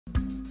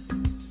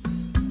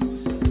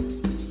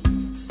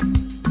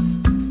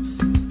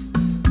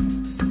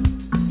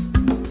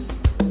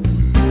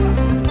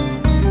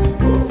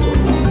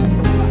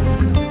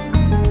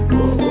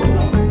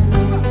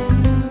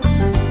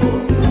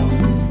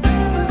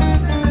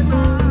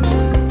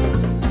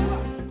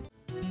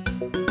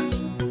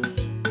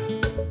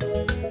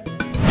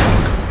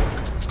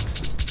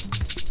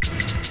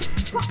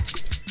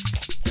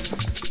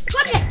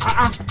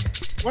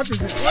What is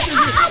it?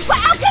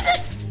 What is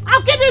it?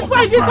 I'll kill this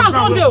boy in this house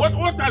one day.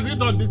 What has he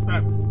done this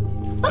time?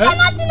 Papa,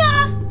 nothing.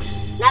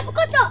 Now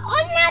because the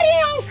ordinary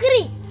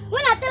hungry.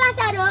 When I tell us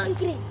I'm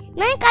hungry,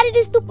 now you carry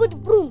this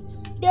stupid broom.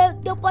 They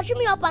push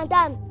me up and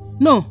down.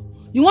 No,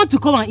 you want to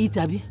come and eat,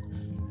 Abby?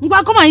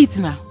 Come and eat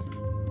now.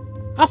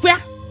 Up here?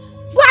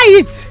 Go and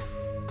eat.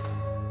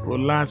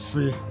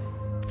 Olasi.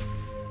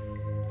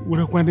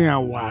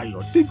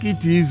 Take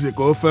it easy,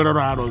 go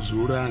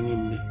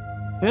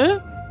eh?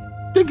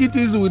 Take it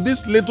easy with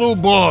this little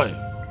boy.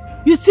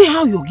 You see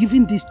how you're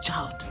giving this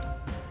child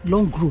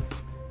long rope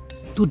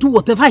to do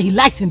whatever he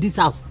likes in this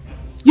house?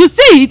 You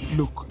see it?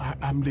 Look,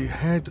 I'm the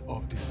head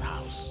of this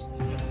house.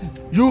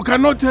 You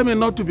cannot tell me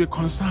not to be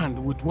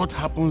concerned with what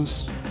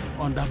happens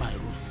under my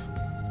roof.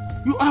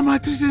 You are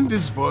maltreating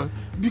this boy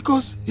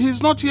because he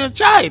is not your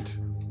child.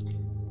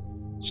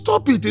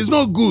 Stop it, it's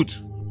not good.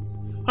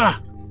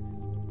 Ah.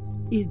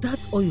 Is that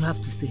all you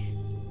have to say?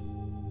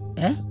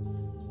 Eh?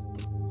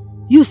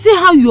 You see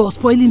how you are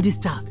spoiling this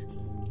child?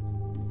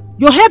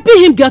 You're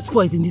helping him get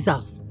spoiled in this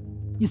house.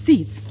 You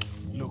see it?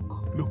 Look,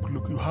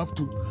 you have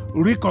to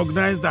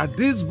recognize that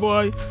this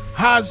boy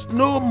has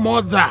no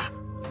mother.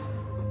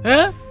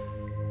 Eh?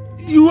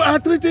 You are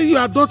treating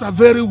your daughter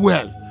very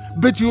well,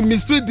 but you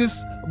mistreat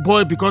this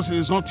boy because he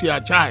is not your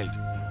child.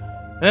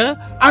 Eh?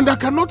 And I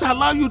cannot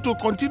allow you to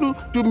continue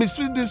to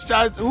mistreat this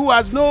child who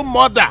has no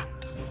mother.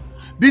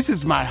 This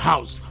is my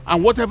house,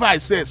 and whatever I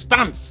say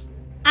stands.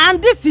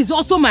 And this is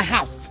also my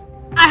house.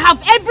 I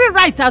have every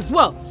right as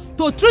well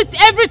to treat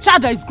every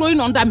child that is growing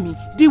under me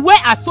the way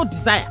I so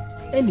desire.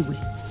 Anyway,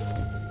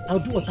 I'll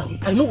do what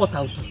I know what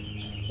I'll do.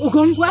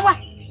 Ogon,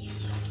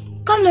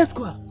 come, let's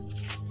go.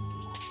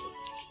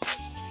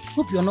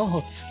 Hope you're not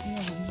hot.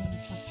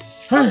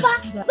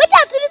 Papa, wait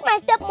until this my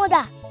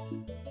stepmother.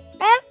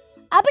 Eh?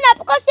 I've been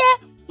because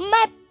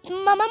my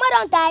mama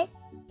don't die.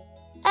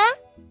 Eh?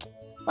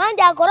 One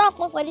day I go run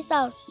for this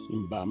house.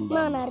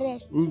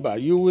 Mba,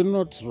 you will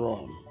not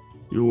run.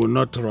 You will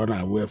not run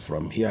away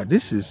from here.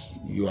 This is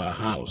your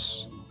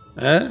house.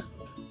 Eh?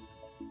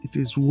 It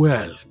is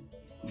well.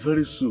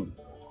 Very soon,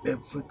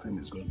 everything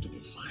is going to be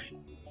fine.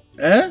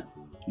 Eh?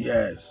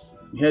 Yes.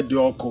 Here the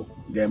Oko,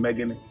 they're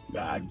making it.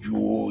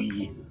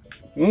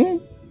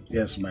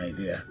 Yes, my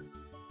dear.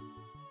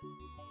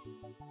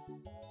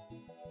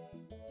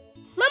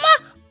 Mama,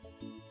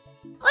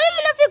 only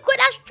me not feel good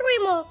that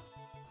stream.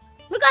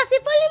 Because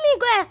if only me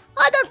go,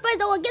 all those boys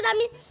that will get at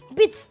me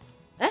beat.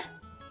 Eh?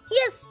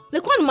 Yes.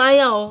 Like one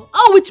Maya or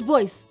which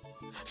boys?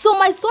 So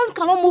my son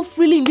cannot move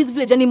freely in this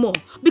village anymore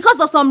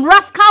because of some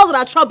rascals that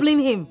are troubling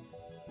him.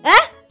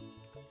 Eh?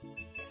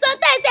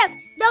 Sometimes they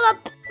go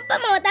put my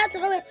water to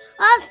away.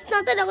 Or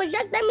sometimes they go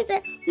drag them and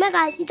say, make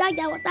I drag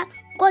their water,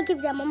 go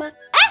give their mama.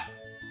 Eh?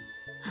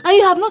 And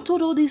you have not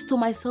told all this to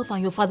myself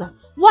and your father.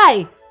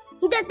 Why?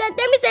 They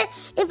me say,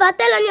 if I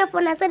tell on your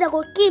phone, I say they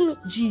go kill me.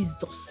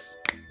 Jesus.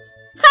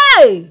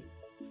 Hey!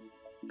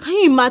 Can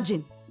you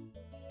imagine?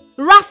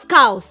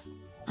 Rascals!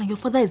 And your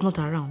father is not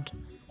around.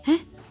 Eh?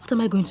 What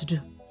am I going to do?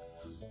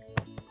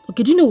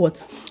 Okay, do you know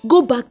what?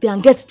 Go back there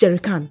and get jerry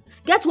can.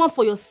 Get one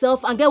for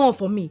yourself and get one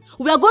for me.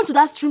 We are going to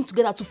that stream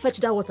together to fetch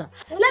that water.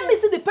 Okay. Let me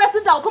see the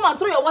person that will come and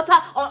throw your water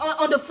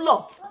on the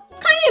floor.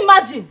 Can you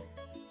imagine?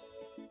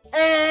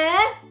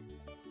 Eh?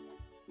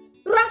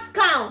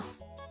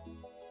 Rascals!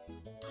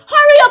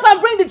 Hurry up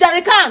and bring the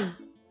jerry can!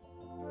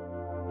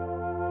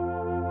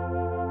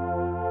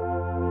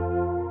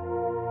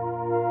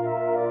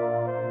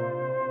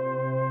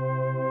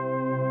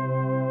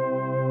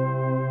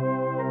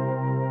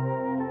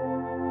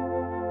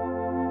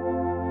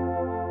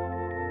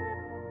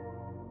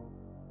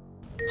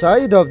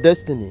 Child of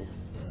destiny.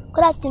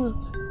 Good afternoon.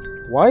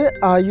 Why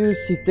are you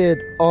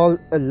seated all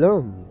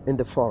alone in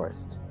the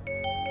forest?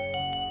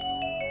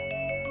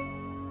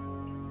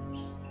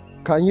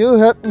 Can you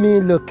help me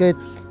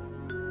locate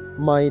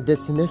my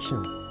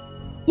destination?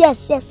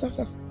 Yes. I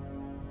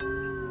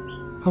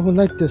would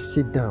like to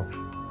sit down.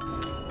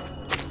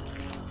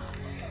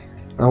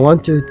 I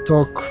want to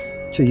talk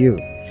to you.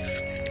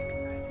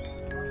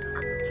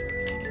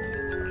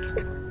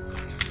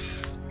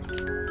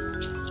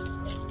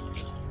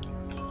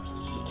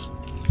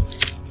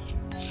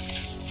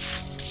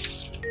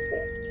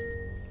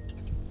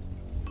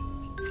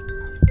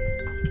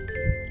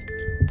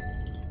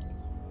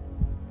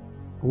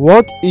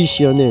 What is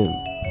your name?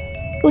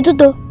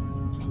 Ududo.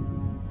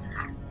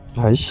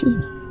 I see.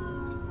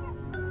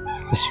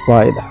 A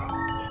spider.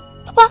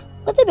 Papa,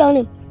 what's your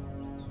name?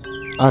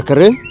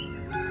 Akere?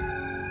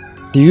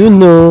 Do you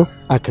know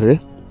Akere?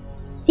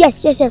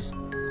 Yes.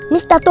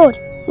 Mr. Toad.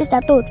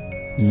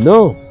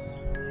 No.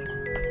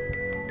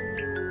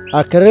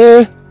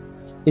 Akere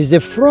is the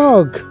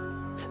frog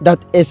that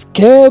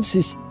escapes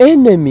his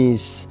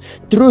enemies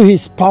through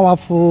his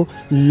powerful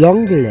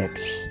long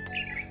legs.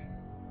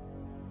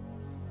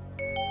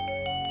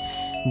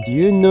 Do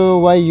you know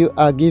why you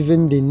are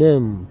given the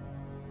name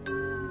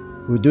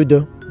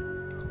Ududo?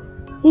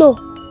 No.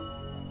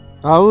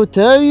 I will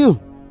tell you.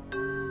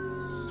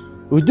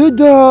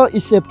 Ududo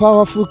is a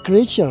powerful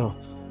creature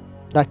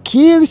that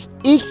kills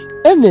its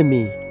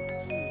enemy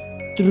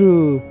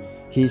through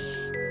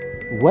his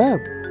web.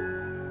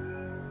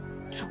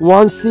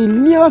 Once he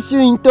lures you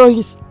into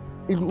his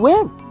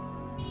web,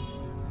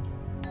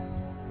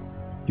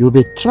 you'll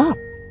be trapped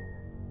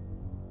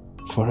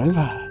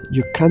forever.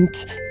 You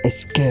can't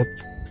escape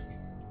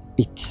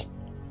it.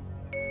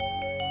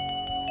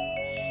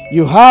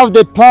 You have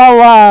the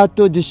power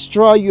to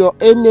destroy your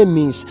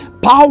enemies,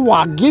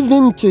 power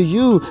given to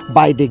you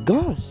by the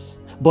gods,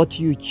 but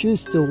you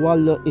choose to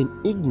wallow in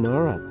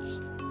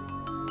ignorance.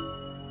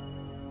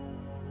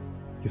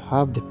 You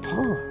have the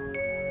power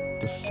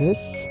to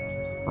face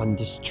and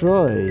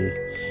destroy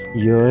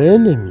your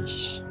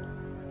enemies.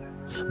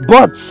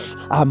 But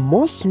I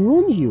must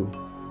warn you,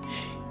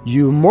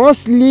 you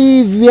must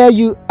leave where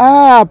you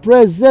are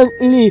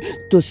presently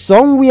to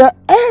somewhere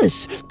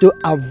else to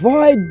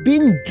avoid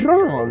being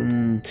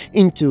drawn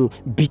into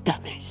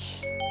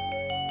bitterness.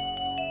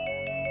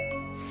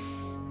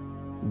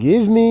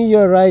 Give me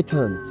your right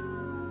hand.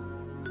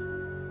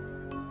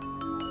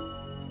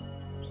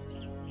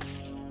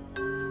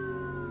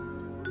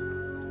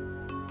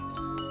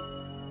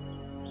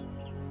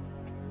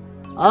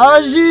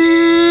 Aji!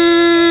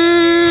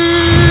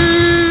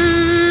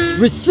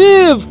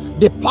 Receive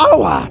the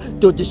power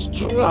to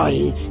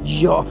destroy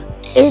your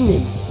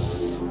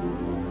enemies.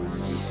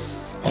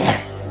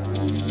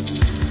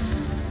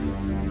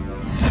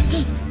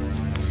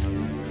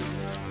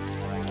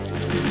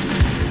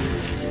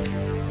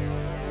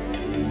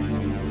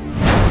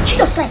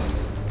 Jesus Christ!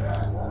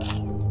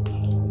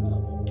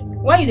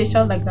 Why you dey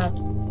shout like that?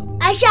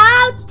 I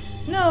shout!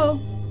 No.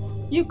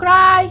 You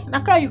cry.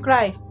 Na cry you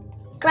cry.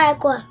 Cry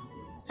quoi?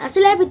 I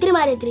still every dream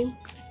I dey dream.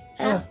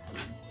 Oh.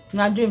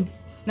 Na dream.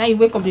 Now you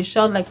wake up dey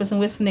shout like person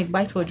wey snake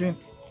bite for dream.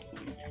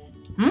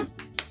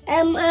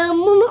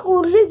 Mama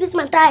could read this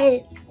matter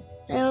here.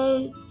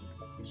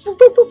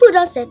 Food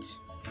don't set.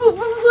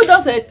 Food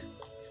don't set.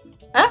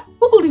 Huh?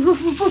 Who cook the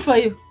food for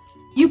you?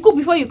 You cook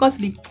before you go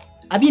sleep.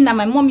 I mean, now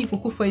my mommy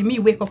cook for you. Me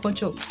wake up and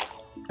chop.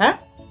 Huh?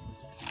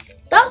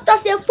 Don't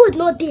say food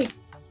no day.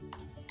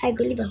 I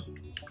go leave am.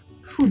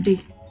 Food day.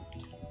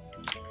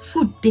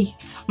 Food day.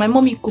 My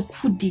mommy cook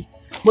food day.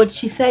 But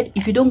she said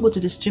if you don't go to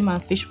the stream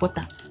and fish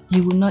water,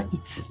 you will not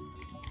eat.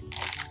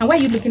 And why are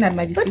you looking at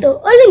my biscuit? But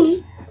only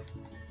me.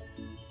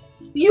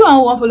 You and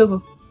who want follow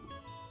go?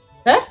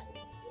 Eh?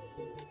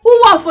 Who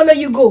want follow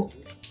you go?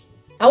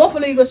 I want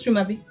follow you go stream,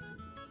 Abi.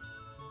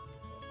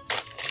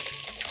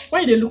 Why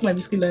you look my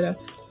biscuit like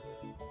that?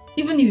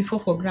 Even if you fall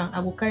for ground,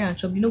 I will carry and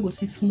chop. You no go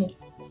see small.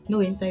 No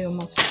enter your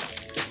mouth.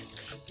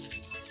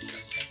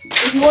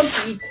 If you want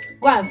to eat,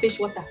 go and fetch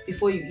water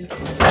before you eat.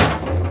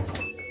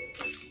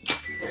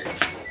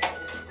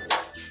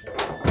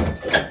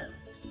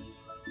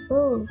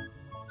 Oh,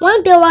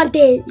 one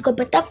day, it got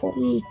better for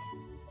me.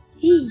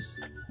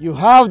 You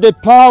have the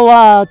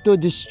power to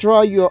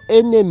destroy your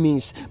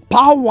enemies,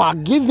 power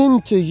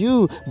given to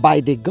you by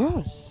the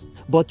gods,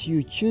 but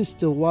you choose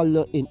to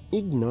wallow in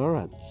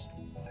ignorance.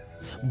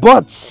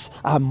 But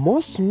I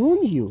must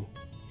warn you,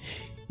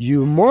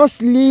 you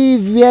must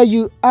leave where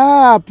you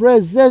are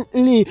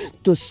presently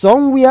to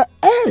somewhere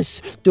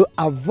else to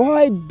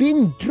avoid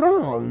being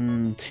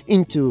drawn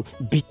into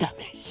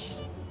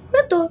bitterness.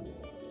 Beto,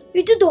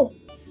 you do though.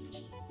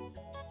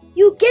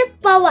 You get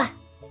power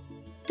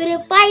to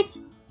fight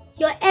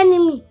your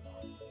enemy.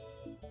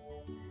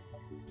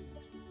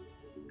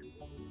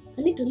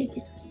 I need to leave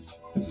this house.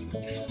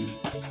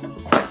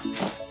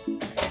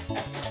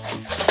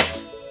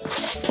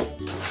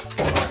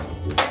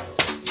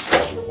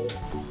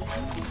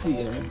 See,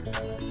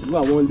 you know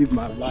I won't live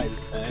my life.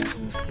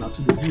 Now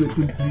to do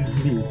anything please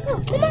me.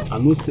 I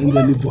don't send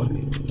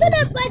anybody. So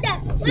that's why that.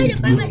 Why the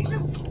parent?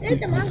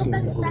 Let the man go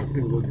back.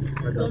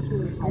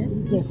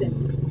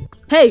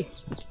 Hey!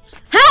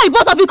 Hey,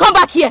 both of you come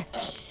back here!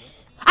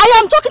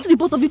 I am talking to the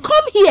both of you.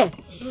 Come here!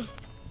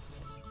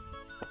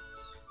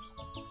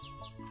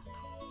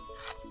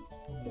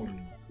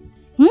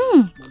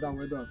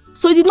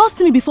 So you did not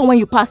see me before when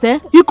you passed, eh?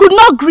 You could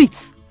not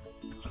greet.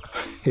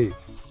 Hey,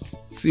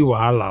 see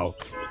wahala.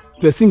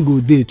 Person go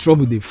there,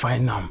 trouble they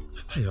find am.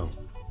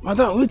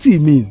 Madam, what do you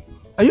mean?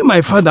 Are you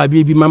my father,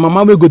 baby? My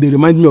mama will go they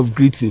remind me of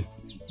greeting.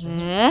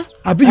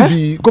 I be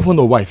the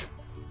governor wife.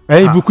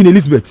 You Queen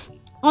Elizabeth.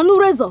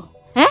 Onurezo,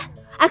 eh?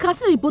 I can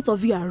see the both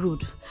of you are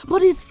rude.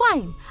 But it's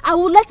fine. I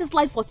will let it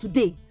slide for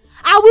today.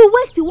 I will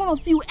wait till one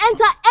of you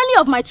enter any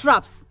of my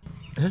traps.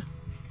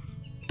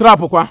 Trap,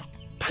 quoi?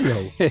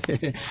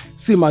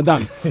 See,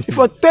 madam, if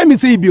you tell me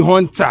say you be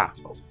hunter,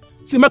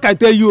 see, make I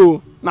tell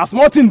you, now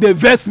small thing they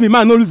vex me,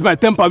 man, no lose my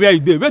temper where you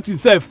dey. Wait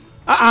yourself.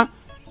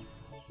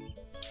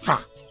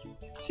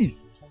 See,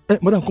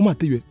 madam, come and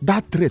tell you,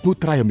 that threat, no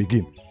try him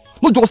again.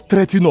 No just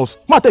threaten us.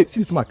 Man, tell you,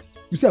 see this mark.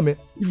 You see, man,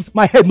 if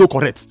my head no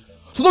correct.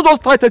 So don't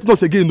just try threaten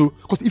us again, no.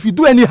 Because if you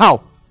do anyhow,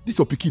 this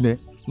your pikin,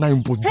 now you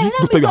must Hey,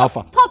 go tell you how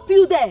far. Stop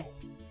you there.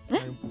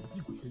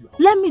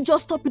 Let me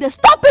just stop you there.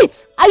 Stop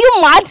it! Are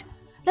you mad?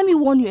 Let me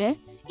warn you, eh?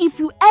 If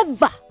you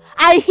ever,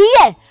 I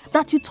hear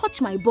that you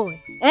touch my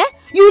boy, Eh?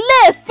 You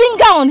lay a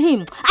finger on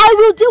him, I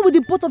will deal with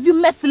the both of you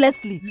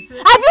mercilessly.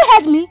 Have you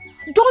heard me?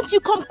 Don't you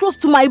come close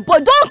to my boy.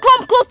 Don't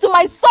come close to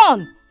my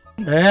son.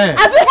 Eh.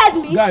 Have you heard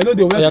me? Guy, no,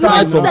 they waste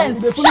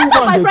Nonsense. Shut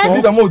up, my friend.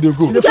 These are more they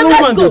go. The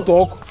woman they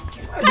talk.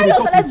 Carry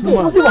on, let's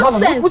go. Nonsense.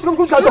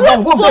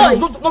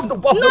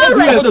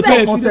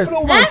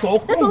 No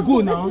respect.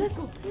 Go now.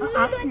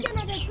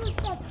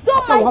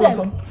 Don't mind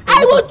them.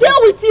 I will deal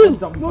with you.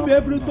 No be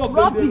every talk.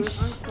 Rubbish.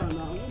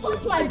 Go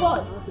to my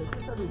boss.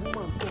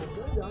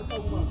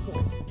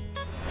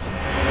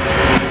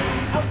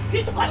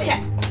 Come here.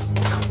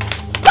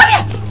 Come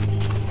here.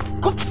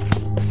 Come.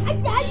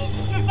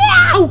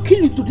 I will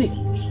kill you today.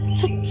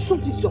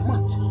 Shut this your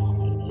mouth.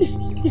 This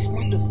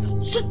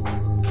mouth. Shut.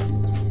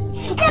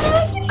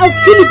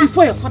 I'll kill you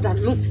before your father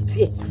knows it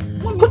here.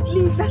 Mommy,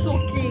 please, that's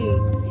okay.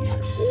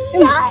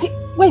 Hey,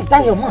 where is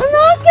that your mouth?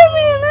 No, give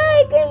me.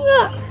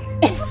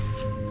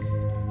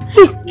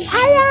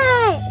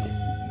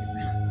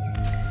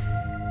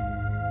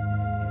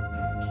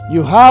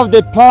 You have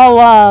the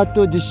power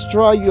to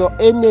destroy your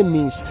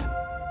enemies.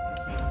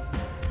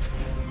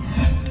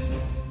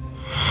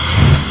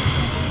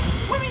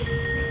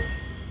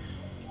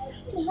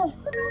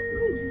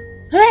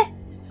 Eh?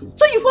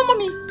 So you found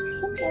mommy?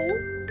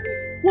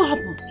 What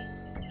happened?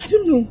 I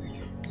don't know.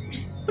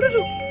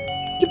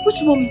 You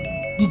pushed mommy.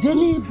 Did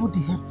anybody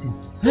hurt him?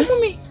 No,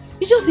 mommy.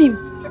 It's just him.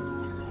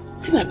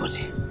 See my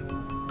body.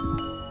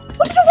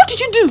 What did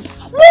you do?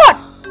 What?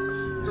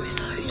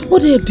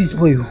 Somebody help this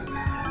boy.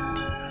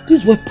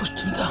 This boy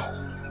pushed him down.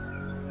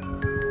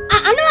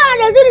 I know how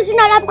to do this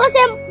now because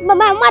my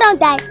mama don't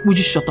die. Would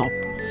you shut up?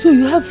 So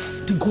you have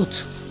the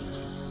guts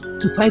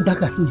to fight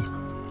back at me?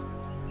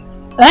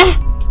 Eh?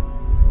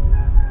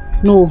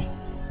 No.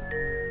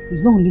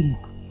 It's not only him.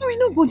 Mommy,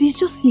 nobody. It's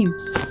just him.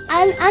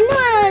 I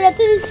know how to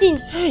do this thing.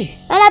 Hey.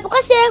 And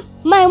because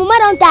my mama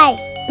don't die.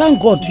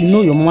 Thank God you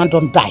know your mama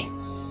don't die.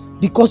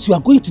 Because you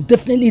are going to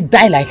definitely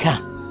die like her.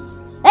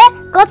 Eh?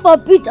 God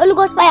forbid. Holy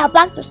Ghost fire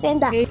back to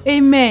sender.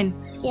 Amen.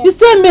 Yes. You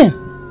say amen.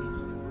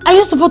 Are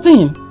you supporting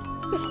him?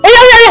 Hey,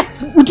 yeah.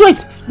 Withdraw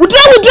it.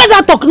 Withdraw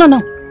that talk. No.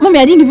 Mommy,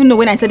 I didn't even know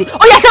when I said it. Oh,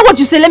 yeah, say what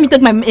you say. Let me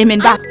take my amen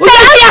back. Say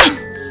it.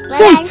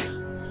 Say it.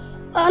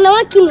 No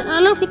one kill me.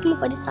 I don't fake me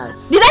for this house.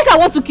 Did I say I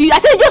want to kill you? I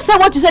said just say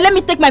what you say. Let me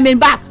take my amen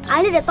back.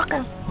 I need a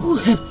talking. Who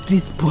helped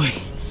this boy?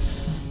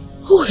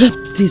 Who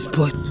helped this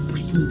boy to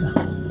push me down?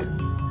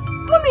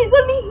 Mommy, it's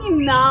only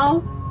him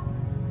now.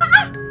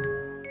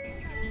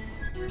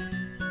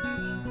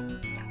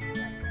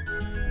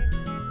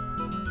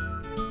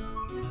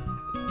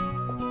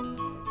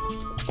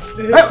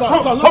 Hey,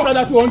 come, try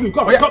that one do.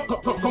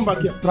 Come back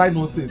here. Try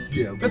nonsense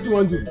here. Let's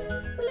one do.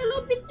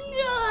 No, pity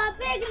me. I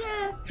beg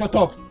now. Shut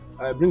up.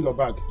 Bring your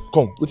bag.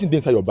 Come, what's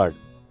inside your bag?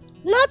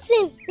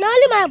 Nothing. Not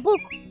only my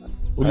book.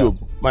 Only your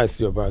book. Might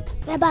see your bag.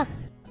 My bag.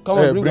 Come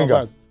on, bring bring your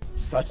her. bag.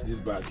 Search this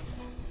bag.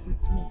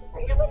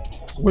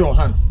 Where your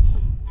hand?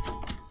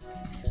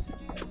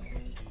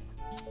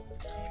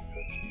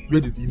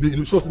 Read it. You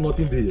know, sure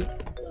nothing there. Yeah?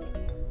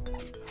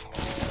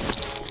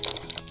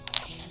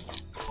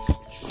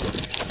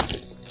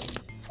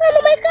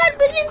 Oh my God,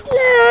 but it's not.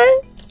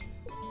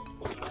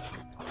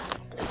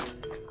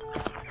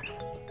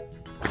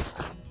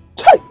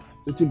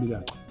 Let him be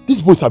that. This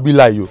boy sabi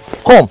lie you.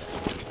 Come.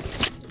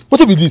 What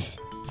will be this?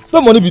 No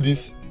money be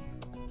this?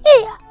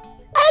 Hey,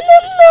 I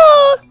don't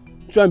know.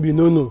 Try and be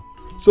no.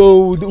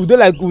 So would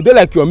they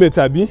like your mate,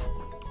 Abi?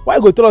 Why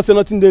you go tell us say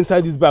nothing there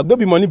inside this bag? Don't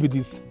be money be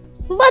this.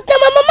 But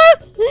my mama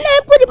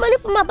put the money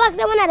for my bag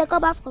then when I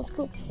come back from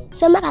school.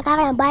 So make I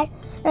carry and buy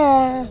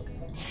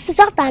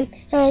salt and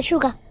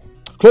sugar.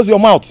 Close your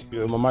mouth.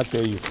 Your mama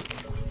tell you.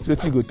 So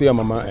what you go tell your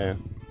mama?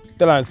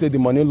 Tell her and say the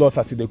money lost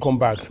as they come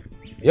back.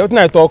 You hear what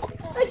I talk?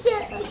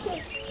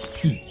 Okay.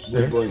 See,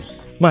 Boy.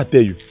 man, I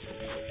tell you.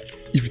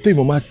 If you tell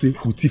your mama say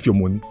we thief your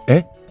money,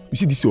 you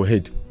see this your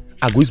head.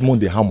 I go use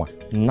Monday hammer,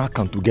 knock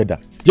them together.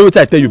 You know what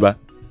I tell you, ba?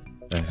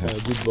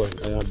 Good boy.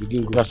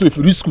 Begin good. Yeah, so if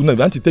you read school now, if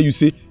auntie tell you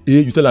say A,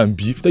 you tell them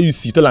B. If tell you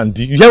C, you tell them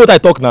D. You hear what I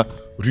talk now?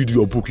 Read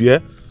your book, yeah?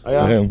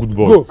 Good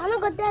boy. Go. I'm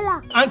not gonna tell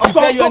her. Auntie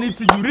tell you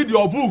anything, you read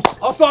your book.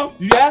 Awesome.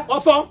 You hear?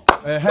 Awesome.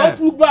 Don't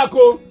look back,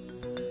 oh.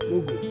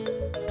 No go.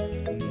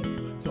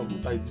 So I'm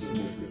gonna tie this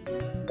one.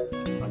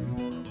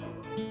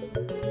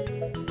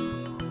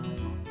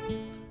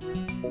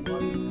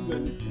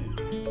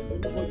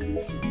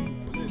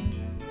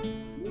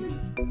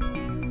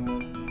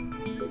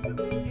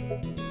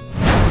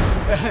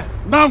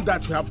 Now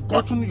that you have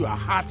gotten your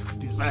heart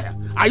desire,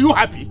 are you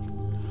happy?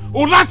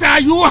 Ulase, are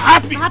you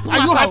happy?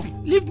 Are you happy?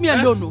 Leave me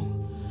alone, no.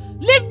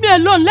 Leave me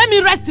alone. Let me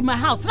rest in my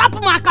house. Were you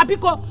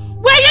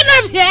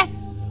not here?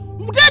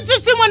 Didn't you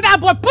see when that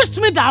boy pushed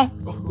me down?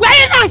 Were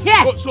you not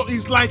here? Oh, so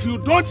it's like you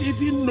don't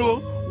even know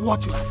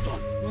what you have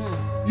done.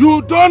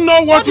 You don't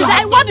know what you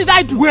have done. What did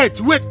I do? Wait,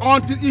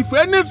 until if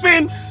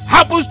anything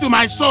happens to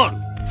my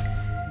son,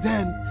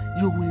 then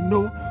you will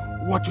know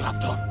what you have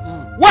done.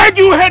 Why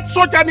do you hate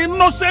such an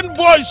innocent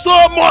boy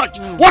so much?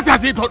 What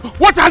has he done?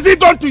 What has he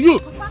done to you?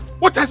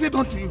 What has he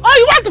done to you? Oh,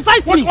 you want to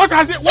fight me? What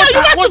has he? So you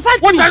want to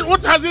fight me?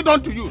 What has he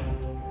done to you?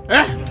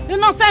 Eh?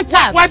 Innocent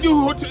child. Why do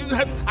you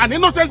hurt an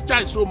innocent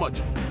child so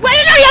much? Well,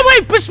 you know when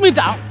he pushed me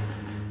down?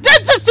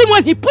 Didn't you see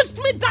when he pushed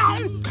me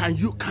down? Can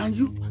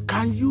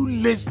you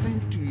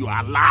listen to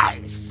your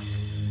lies?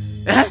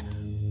 Eh?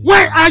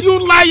 Why are you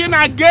lying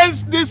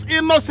against this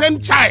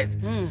innocent child?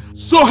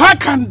 So how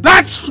can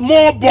that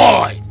small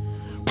boy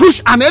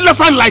push an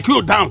elephant like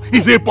you down?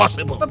 Is it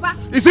possible? Papa.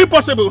 Is it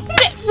possible? Were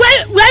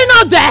you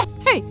not there?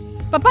 Hey,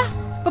 Papa,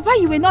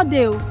 you were not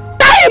there.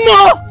 Time!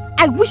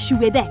 I wish you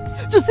were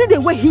there to see the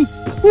way he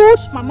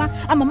pushed Mama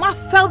and Mama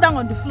fell down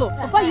on the floor.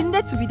 Papa, you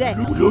need to be there.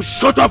 Will you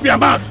shut up your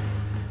mouth?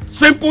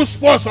 Simple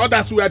sports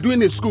others we are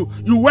doing in school.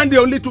 You went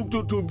there only to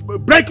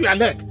break your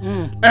leg.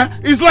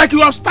 It's like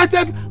you have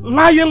started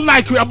lying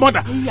like your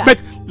mother. Yeah.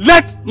 But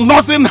let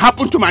nothing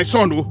happen to my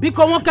son. Oh.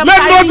 Because Let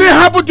nothing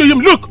happen to him.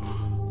 Look,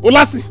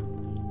 Olasi,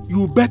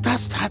 you better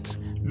start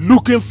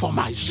looking for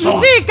my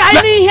son. See,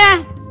 Kaini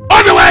here.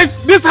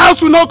 Otherwise, this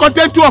house will not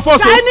contain two of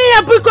us. Kaini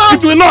here because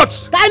It will not.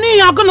 Kaini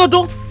here gonna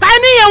do.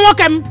 Kaini here walk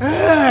him.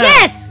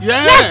 Yes.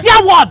 Let's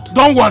hear word.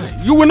 Don't worry.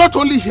 You will not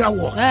only hear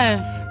word.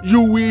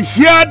 You will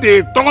hear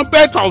the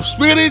trumpet of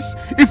spirits.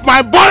 If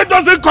my boy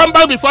doesn't come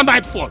back before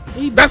nightfall,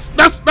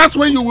 that's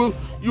when you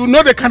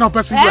know the kind of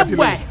person you are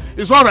dealing with.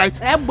 It's all right.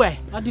 I ain't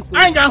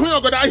got who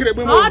you're gonna hear it.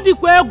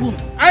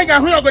 I ain't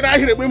got who you're gonna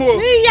hear it.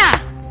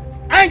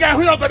 I ain't got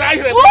who you're gonna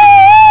hear it.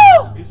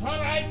 It's all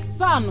right,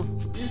 son.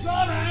 It's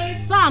all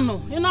right,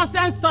 son.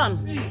 Innocent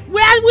son.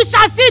 We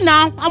shall see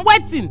now. I'm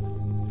waiting.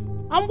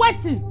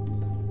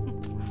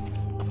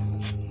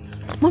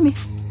 Mommy,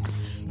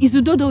 is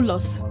Udodo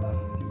lost?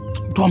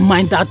 Don't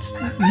mind that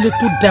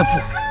little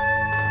devil.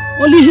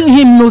 Only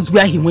him knows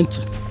where he went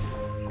to.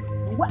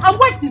 I'm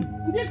waiting.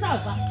 In this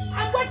house,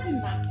 I'm waiting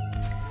now.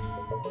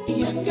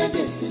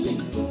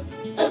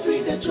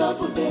 Every day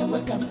trouble they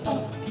wake up.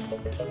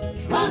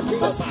 Man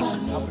pass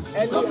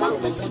man, come on,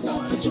 person now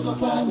for you go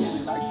pan.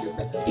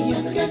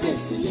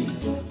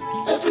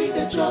 Every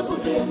day trouble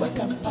they wake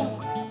up.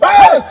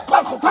 Hey,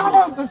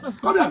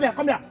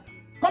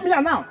 come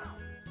here now.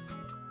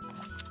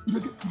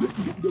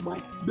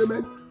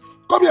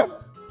 Come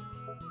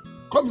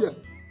here.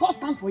 Come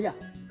stand for here.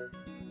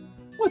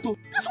 Wait,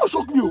 this one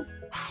shock me.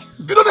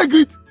 You don't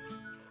agree?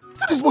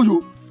 See this boy,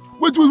 you.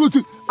 Wait.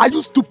 Are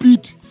you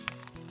stupid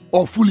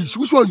or foolish?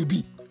 Which one you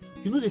be?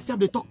 You know they say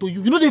they talk to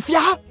you. You know they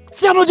fear?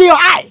 Fear no dey your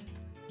eye.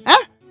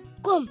 Eh?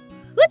 Come.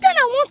 What do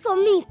you want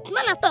from me?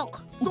 Man, I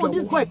talk. So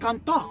this boy can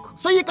talk.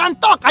 So you can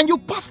talk and you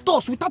pass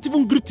us without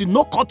even greeting.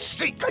 No cut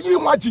sick. Can you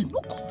imagine?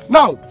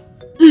 Now,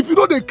 if you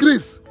know they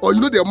craze or you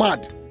know they're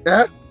mad,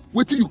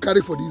 wait till you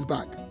carry for this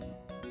bag.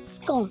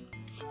 Come.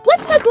 What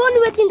make you only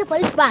waiting for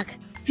this bag?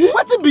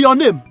 What be your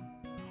name?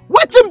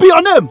 What be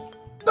your name?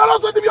 Tell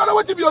us what be your name.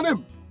 What be your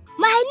name?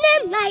 My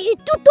name is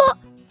Ituto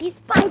the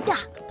spider.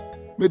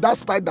 May that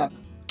spider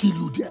kill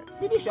you there.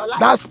 Finish your life.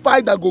 That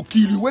spider go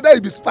kill you, whether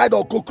it be spider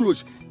or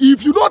cockroach.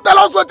 If you don't tell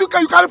us what you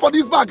carry for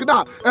this bag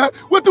now,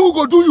 what we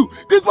go do you?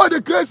 This boy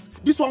the craze.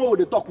 This one will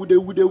they talk with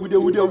the. Make a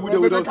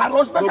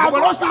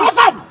rush.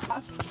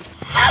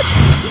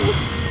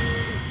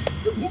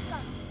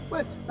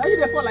 Wait, now you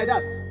dey fall like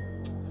that?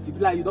 You be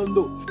like you don't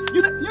know.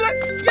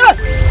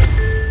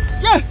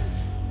 Yeah.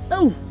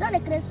 Oh, is that the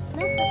Chris?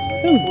 Nice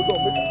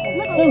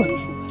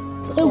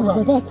Hold on,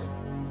 make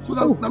so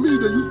that me they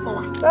use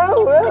power.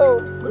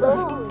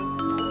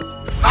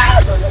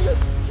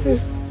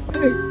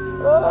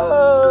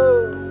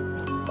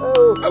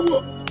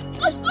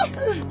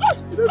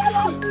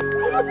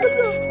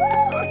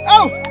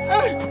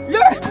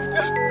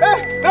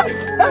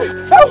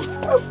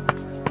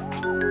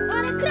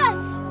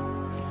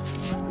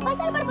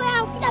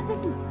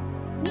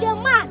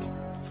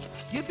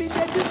 You been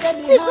there do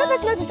See,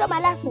 prophet not disturb my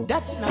life.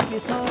 That's not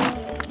before.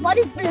 For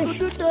this place.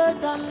 With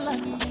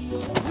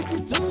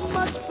too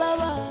much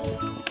power.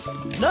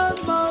 No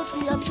more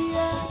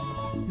fear.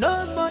 No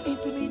more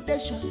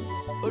intimidation.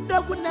 But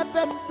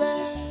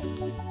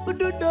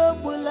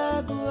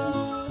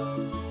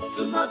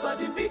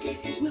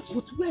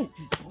where is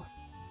this boy?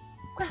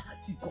 Where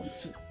has he gone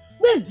to?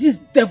 Where's this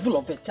devil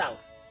of a child?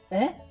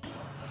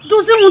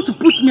 Does he want to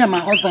put me and my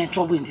husband in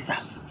trouble in this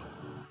house?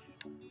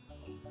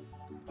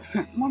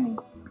 Mommy,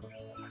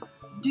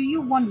 do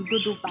you want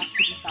Dodo back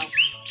to this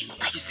house?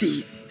 What are you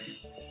saying?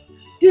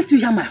 Didn't you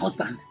hear my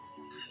husband?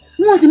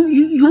 You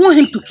want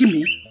him to kill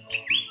me?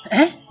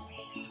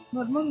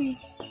 But Mommy,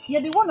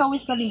 you're the one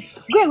always telling me,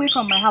 go away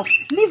from my house,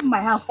 leave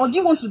my house, or do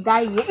you want to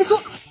die here? It's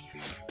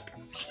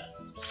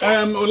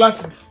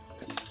Olasi,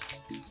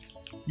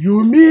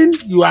 you mean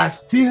you are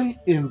still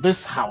in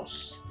this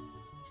house?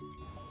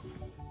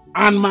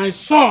 And my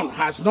son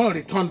has not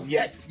returned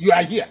yet. You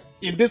are here,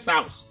 in this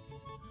house.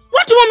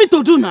 What do you want me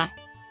to do now?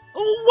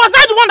 Was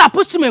I the one that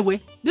pushed him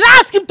away? Did I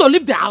ask him to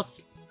leave the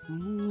house?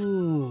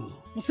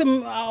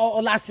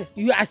 Olasi,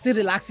 you are still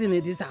relaxing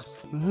in this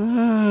house.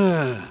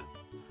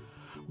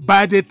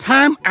 By the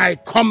time I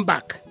come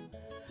back,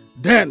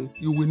 then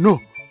you will know.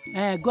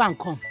 Go and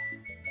come.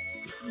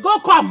 Go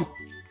come.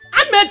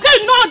 I'm a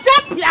no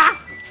Japia.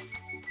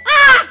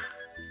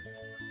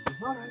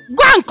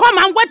 Go and come,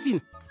 I'm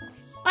waiting.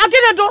 I'll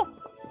get the door.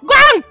 Go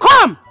and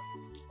come!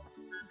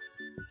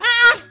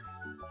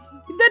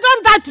 If they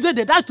don't die today,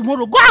 they die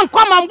tomorrow. Go and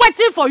come, I'm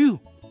waiting for you.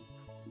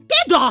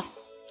 Kido!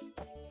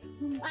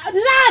 Did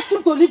I ask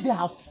you to leave the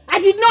house? I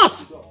did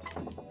not!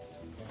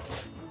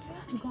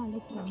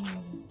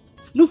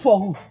 Look for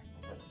who?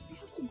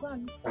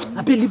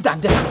 I believe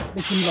that there.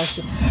 Let him lost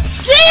him.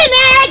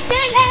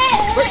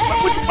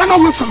 Run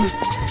away from me!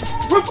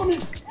 Run from me!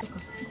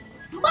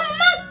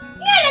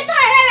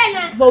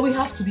 But we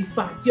have to be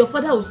fast. Your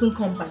father will soon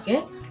come back,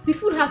 eh? The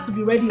food has to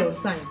be ready on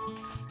time.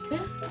 Eh?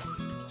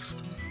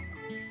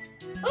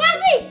 Mama,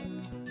 see!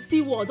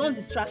 See what? Don't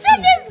distract See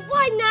me. this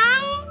boy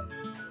now!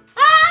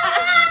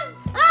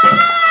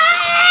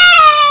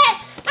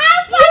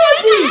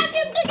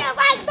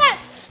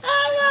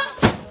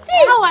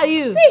 How are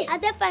you? See, I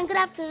did fine. Good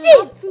afternoon.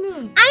 Good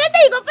afternoon. I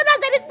later you go finish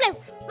this place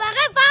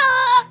forever.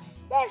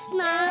 Yes,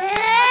 now.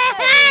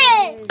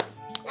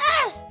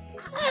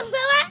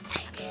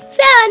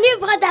 Say, honey,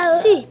 brother.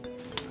 See,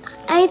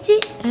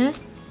 auntie,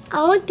 I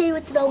won't tell you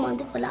what the woman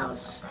do for the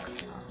house.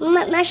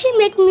 Now she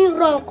make me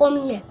wrong come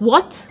here.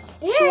 What?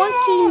 She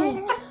won't kill me.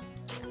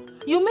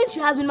 You mean she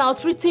has been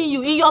maltreating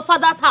you in your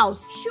father's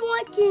house? She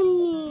won't kill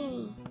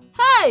me.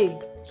 Hey!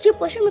 She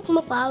push me come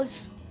up for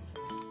house.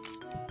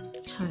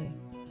 Child.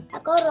 I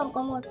can't run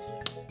come out.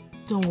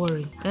 Don't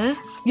worry, eh?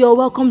 You're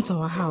welcome to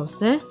our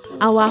house, eh?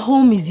 Our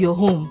home is your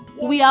home.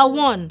 Yes. We are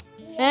one,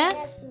 eh?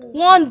 Yes.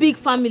 One big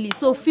family,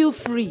 so feel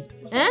free,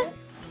 eh?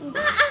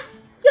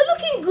 You're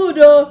looking good,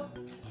 oh.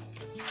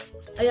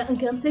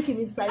 Okay, I'm taking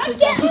inside so you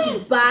can keep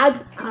his bag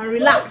and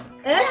relax,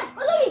 eh?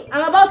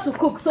 I'm about to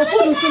cook, so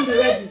food will soon be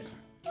ready,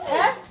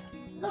 eh?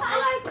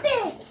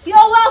 You're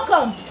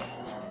welcome.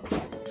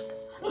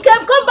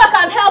 Okay, come back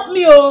and help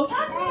me, oh.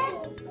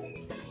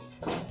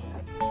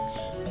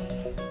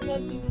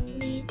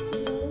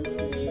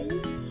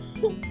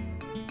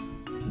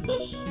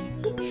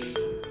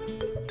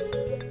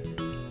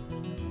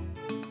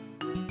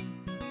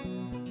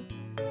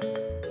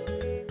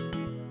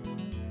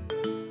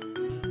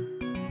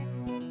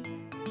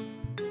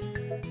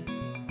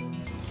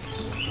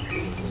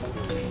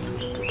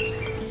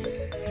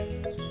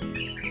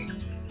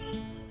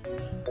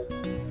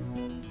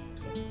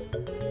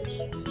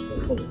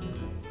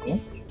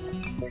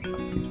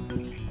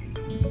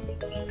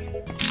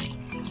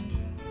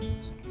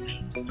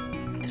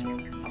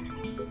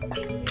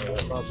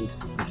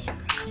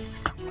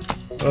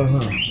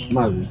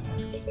 Mazi.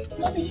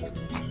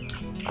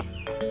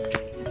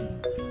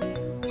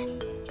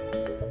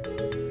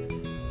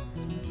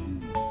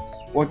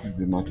 What is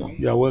the matter?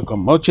 You're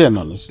welcome.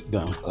 Oche, sit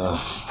down.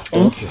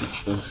 Thank you.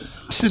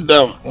 Sit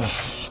down.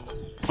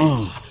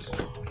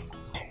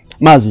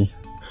 Mazi,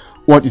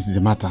 what is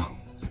the matter?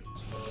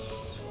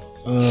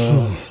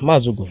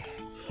 Mazugo,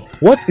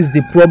 what is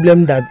the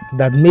problem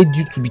that made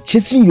you to be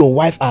chasing your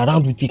wife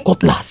around with a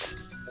cutlass?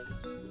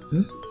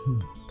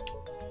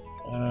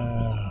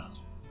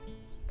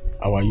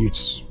 Our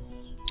youths.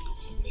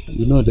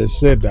 You know, they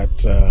said that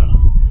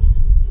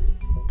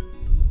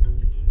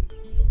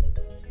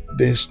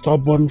the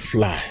stubborn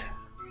fly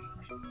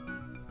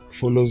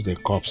follows the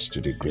corpse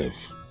to the grave.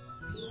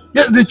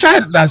 Yes, the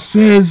child that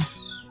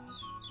says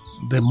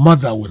the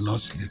mother will not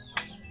sleep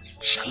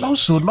shall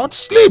also not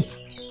sleep.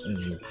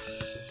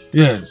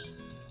 Yes.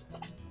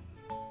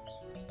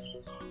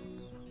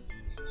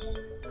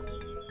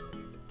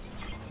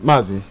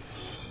 Mazi,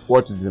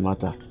 what is the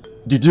matter?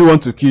 Did you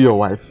want to kill your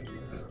wife?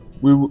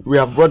 We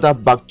have brought her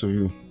back to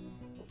you.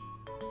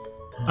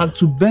 And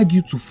to beg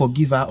you to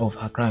forgive her of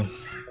her crime.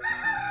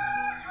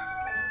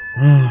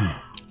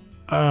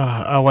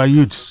 Our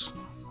youths,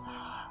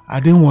 I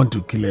didn't want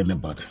to kill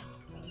anybody.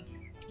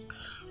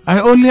 I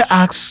only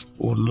asked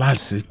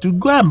Onlasi to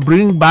go and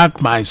bring back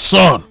my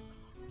son,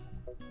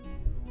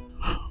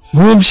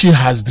 whom she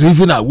has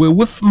driven away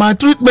with my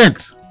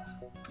treatment.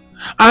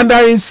 And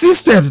I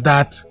insisted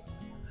that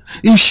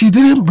if she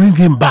didn't bring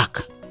him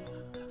back,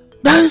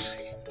 then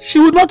she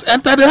would not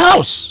enter the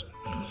house.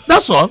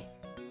 That's all.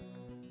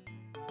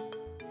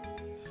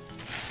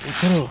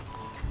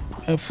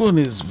 Her phone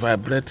is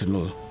vibrating.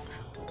 Oh.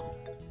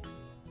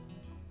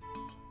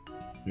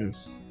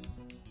 Yes.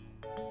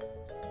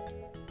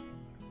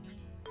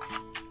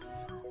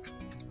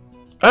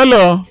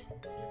 Hello.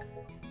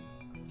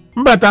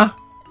 Mbata.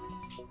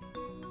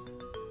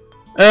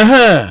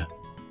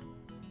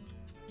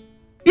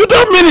 You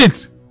don't mean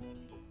it.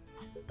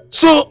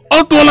 So,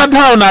 Otola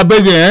down, I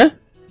beg you, eh?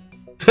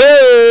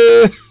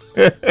 Hey!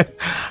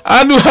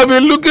 And we have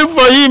been looking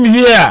for him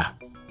here.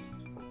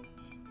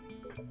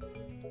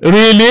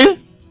 Really?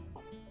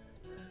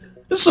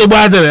 So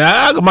bad,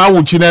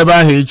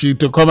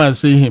 to come and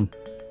see him.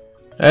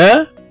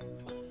 Eh?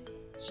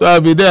 So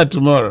I'll be there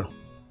tomorrow.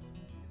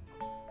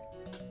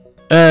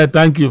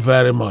 Thank you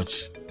very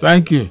much.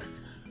 Thank you.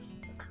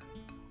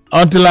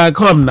 Until I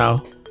come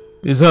now,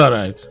 it's all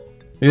right.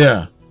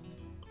 Yeah.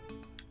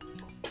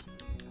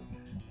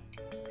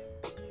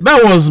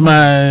 That was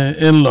my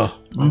in-law.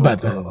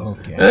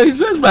 Okay. He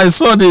says my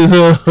son is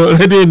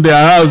already in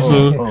their house.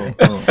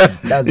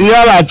 That's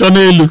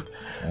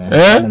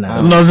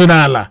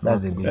Nozinala.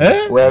 That's a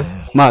good Well,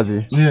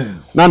 Mazi,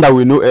 yes. Now that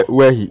we know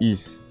where he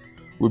is,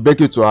 we beg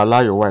you to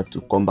allow your wife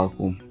to come back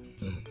home.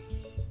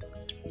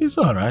 It's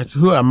all right.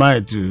 Who am I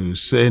to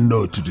say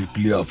no to the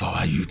plea of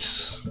our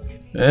youths?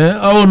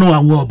 Oh no,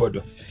 I'm more about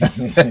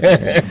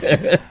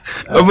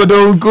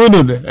Obodo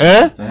Nkunu.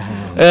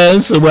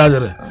 So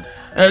brother.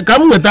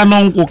 Come with an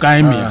uncle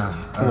Kaimi.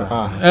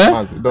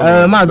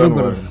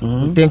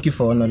 Thank you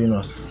for honoring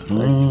us.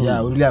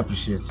 Yeah, we really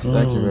appreciate it.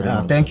 Thank you very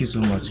much. Thank you so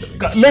much.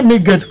 Let me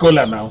get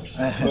cola now.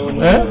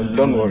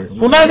 Don't worry.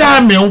 No,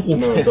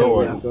 don't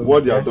worry.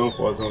 What you are doing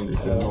for us on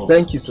this. No.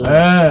 Thank you so much.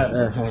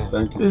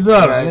 Thank you. It's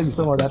all right. Maybe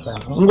some other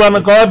time. I'm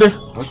gonna call it.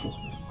 Okay.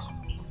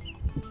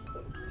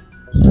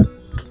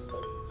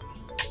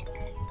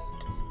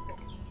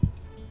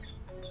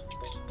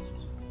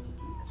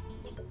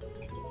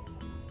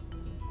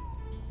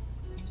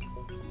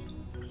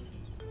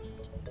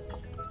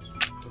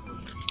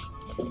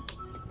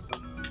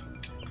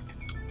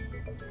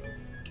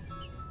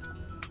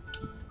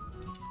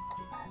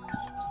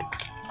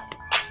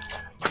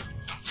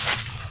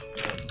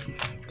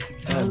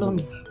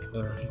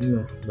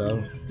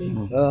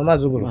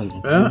 Mazuguru.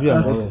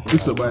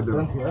 It's about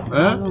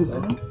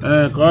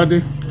Cardi.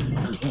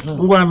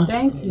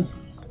 Thank you.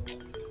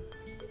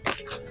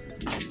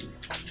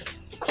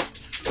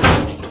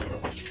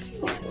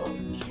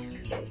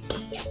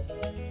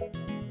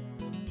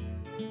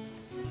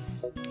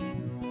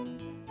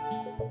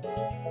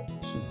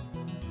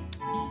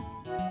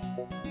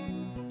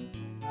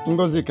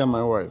 Ngozika,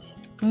 my wife.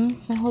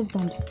 My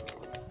husband.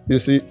 You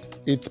see,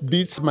 it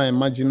beats my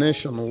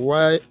imagination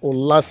why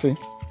Olase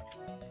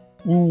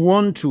will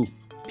want to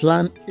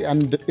plan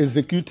and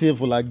execute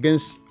evil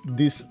against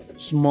this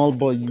small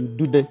boy you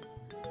do there,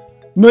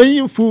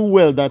 knowing full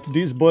well that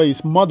this boy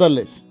is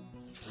motherless.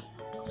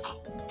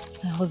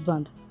 My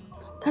husband.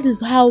 That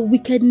is how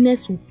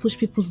wickedness will push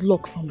people's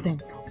luck from them.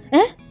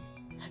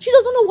 She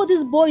doesn't know what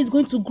this boy is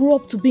going to grow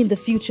up to be in the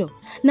future.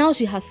 Now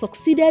she has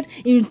succeeded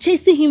in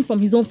chasing him from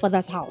his own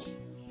father's house.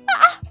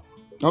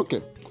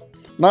 Okay.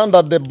 Now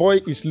that the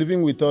boy is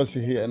living with us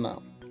here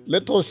now,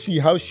 let us see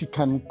how she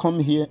can come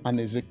here and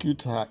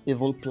execute her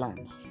evil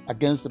plans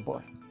against the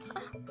boy.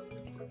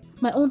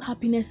 My own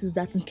happiness is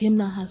that Nkem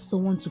now has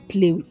someone to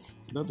play with.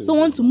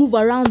 Someone to move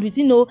around with,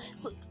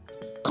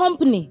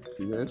 company.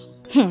 Yes.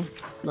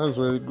 That's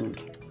very good.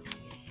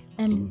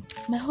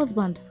 My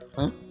husband,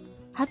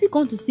 have you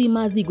gone to see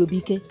Mazi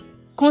Gobike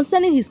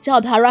concerning his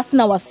child harassing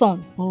our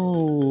son?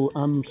 Oh,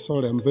 I'm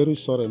sorry. I'm very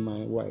sorry, my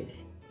wife.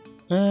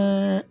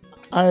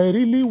 I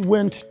really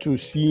went to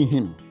see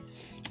him.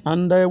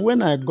 And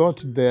when I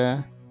got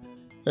there,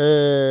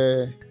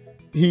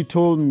 he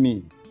told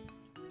me,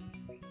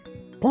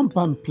 pump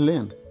and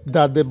plain,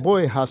 that the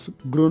boy has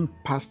grown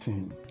past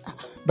him.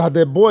 That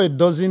the boy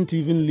doesn't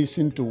even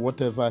listen to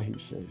whatever he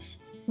says.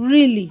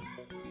 Really?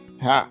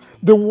 Yeah.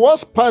 The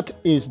worst part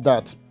is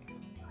that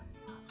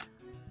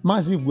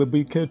Mazi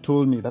Webike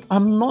told me that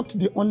I'm not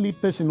the only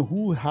person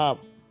who have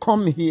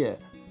come here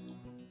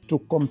to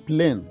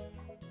complain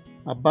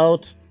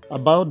about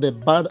the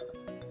bad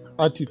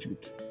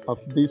attitude of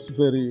this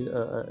very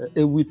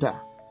Ewita.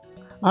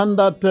 And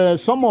that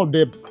some of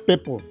the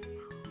people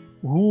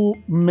who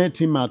met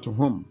him at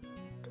home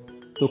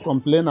to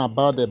complain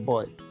about the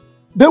boy,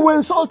 they were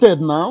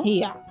insulted now.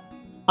 Yeah.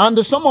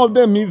 And some of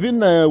them even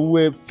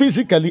were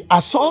physically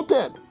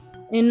assaulted.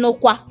 In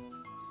Nokwa.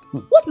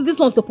 What is this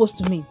one supposed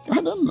to mean?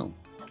 I don't know.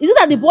 Is it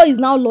that the boy is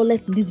now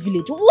lawless in this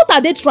village? What are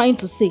they trying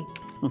to say?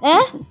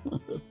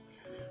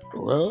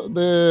 Well,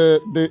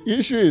 the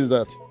issue is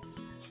that,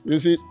 you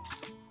see,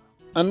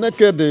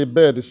 Anneke the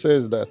bird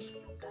says that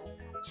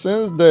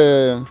since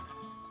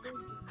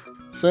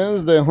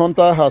the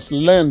hunter has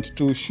learned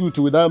to shoot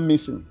without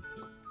missing,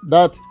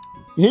 that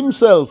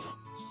himself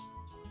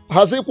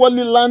has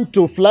equally learned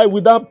to fly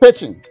without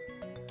perching.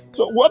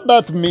 So what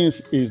that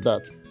means is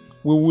that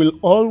we will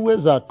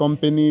always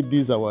accompany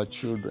these our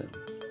children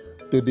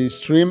to the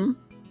stream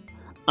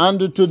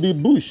and to the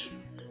bush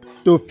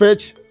to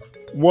fetch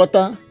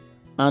water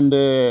and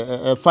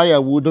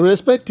firewood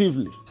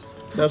respectively.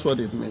 That's what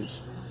it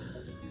means.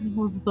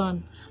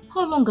 Husband,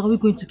 how long are we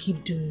going to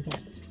keep doing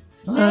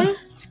that?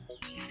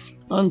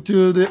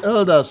 Until the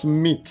elders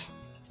meet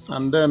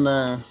and then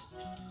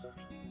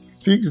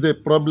fix the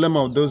problem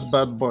of those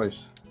bad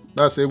boys.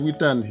 That's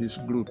Ewita and his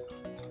group.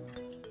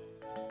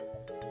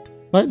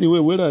 By the way,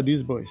 where are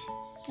these boys?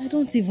 I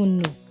don't even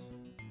know.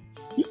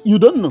 You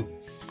don't know?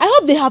 I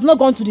hope they have not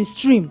gone to the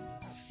stream.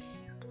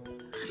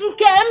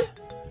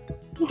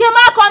 Nkem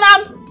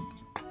Akonam!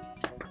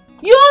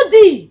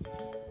 Yudi!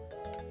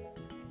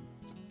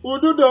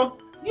 Ududo!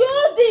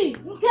 Yudi!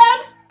 Nkem!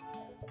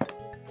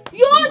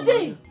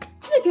 Yudi!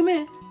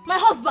 Chikeme, my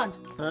husband,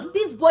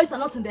 these boys are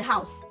not in the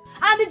house.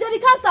 And the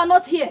Jericans are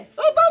not here.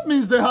 That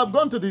means they have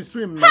gone to the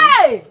stream now.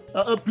 Hey!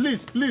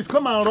 Please,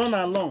 come and run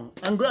along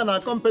and go and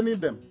accompany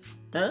them.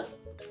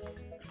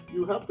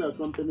 You have to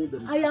accompany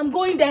them. I am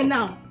going there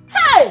now.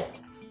 Hey!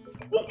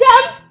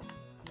 Nkem!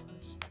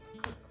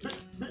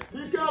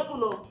 Be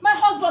careful. My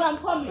husband, I'm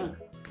coming.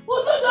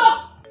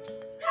 Ududo!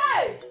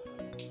 Hey!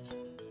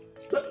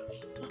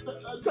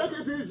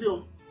 Take it easy.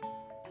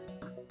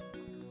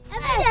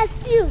 I'm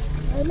still.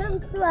 I'm not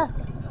sure.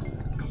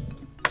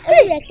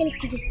 Hey, I can't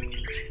see it.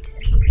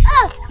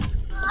 Oh!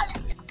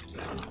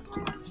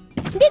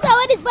 This is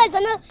what this boy is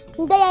gonna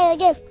die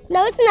again.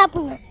 Now what's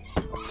happening?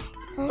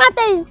 I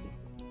tell you,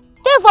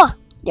 favor,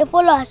 they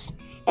follow us.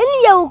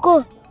 Anywhere we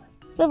go,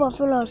 favor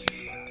follow us.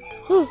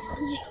 You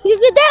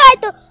could tell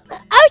right to. I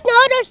wish now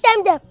all those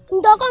time there.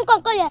 Don't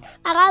come here.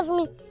 Harass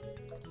me.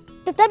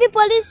 The Tabi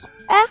police,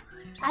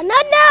 no,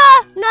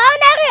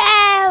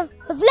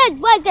 village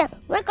boys there.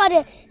 We call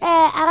the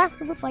harass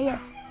people for you.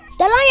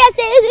 The long you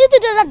say it to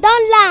the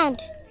down land.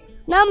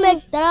 Now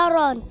make the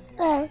run.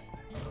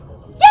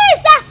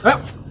 Jesus!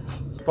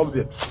 Stop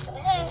there.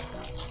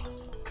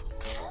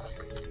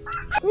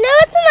 No,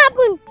 what's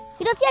happened?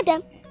 You don't hear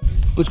them?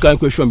 Which kind of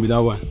question be that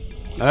one?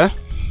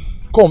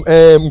 Come,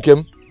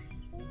 Nkem.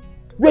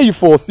 Where you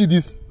for see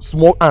this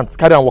small ants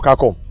carry and walk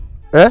come?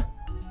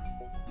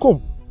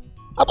 Come.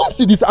 I don't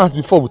see this ant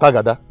before with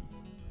Agada.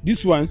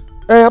 This one?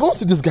 I don't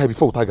see this guy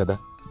before with Agada.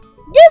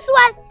 This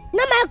one?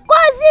 No, my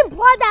cousin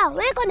brother.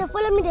 Where you gonna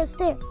follow me the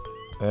stay?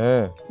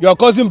 Your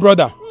cousin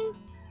brother?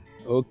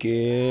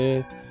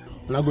 Okay.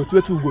 And I go see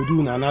what we go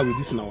do now with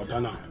this in our water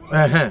now.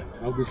 I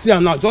go see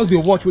now. Just they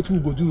watch what we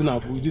go do now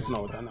with this in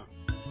our water now.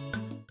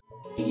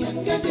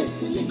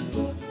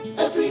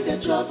 Every day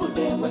trouble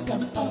they wake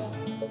up.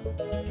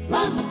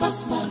 Man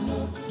pass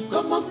man,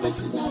 come on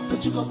person now for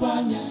you go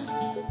banya.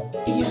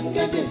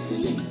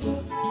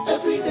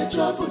 Every day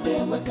trouble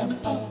they wake up.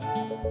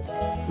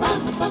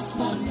 Man pass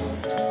man,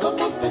 come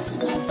on person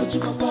now for you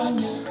go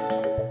banya.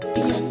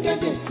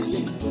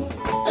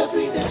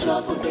 Every day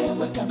trouble they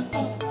wake up.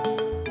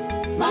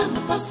 Man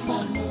pass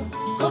man,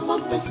 come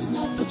on person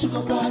now for you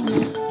go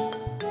banya.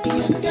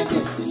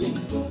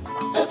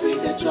 Every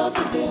day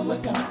trouble they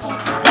wake up.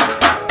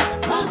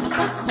 Man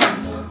pass man,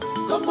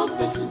 come on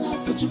person now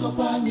for you go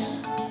banya.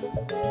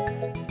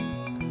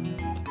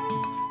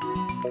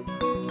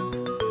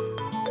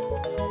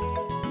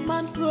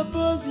 Man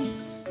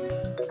proposes,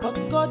 but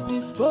God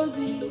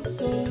disposes.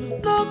 So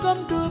no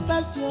come to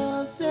pass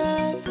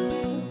yourself.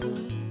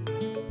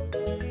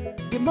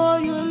 The more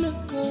you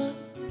look up.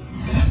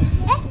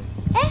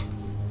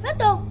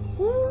 Beto,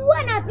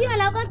 when I feel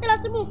like I'm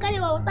telling someone carry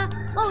water,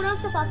 oh, we don't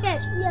suffer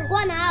catch. Yes. Go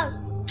in the house.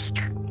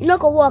 You know,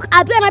 go walk.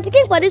 I be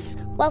picking for this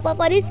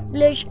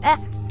village.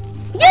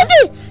 You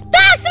do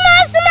that's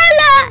my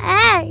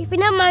smaller. If you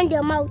don't mind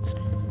your mouth,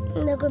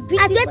 they go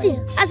beat you.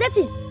 I said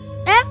it.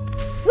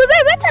 We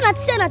better not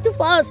say nothing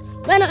for us.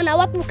 When I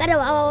walk, we carry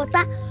our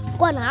water.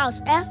 Go in the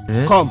house.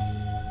 Come.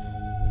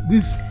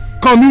 You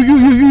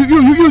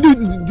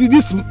do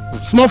this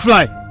small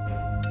fly.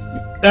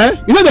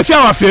 You know the fear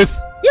our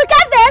face. You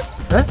get face?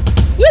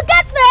 You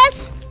get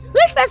face?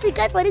 Which face you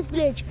get for this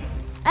village?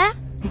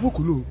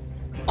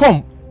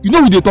 Come, you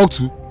know who they talk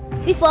to?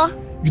 Before?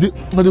 You dey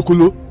na the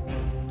Kolo.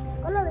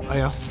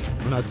 Aya,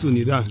 na two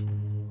need that.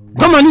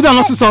 Come on, need that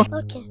also, sir.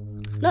 Okay.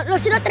 No,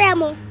 si no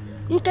traiamo.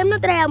 Nkem no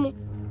traiamo.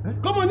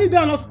 Come on, need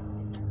that also.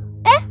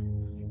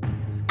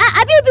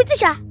 Abi you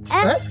teacher?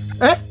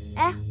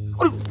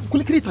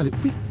 Kolo kiri tale.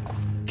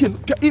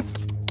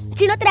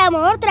 Si no traiamo,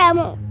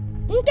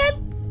 Nkem,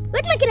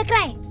 wait make you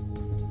cry.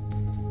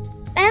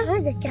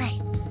 Where's the cry?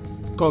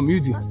 Come,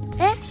 Yudi.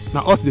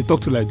 Now us they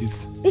talk to like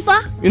this.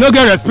 Before? You no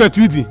get respect,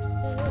 Yudi.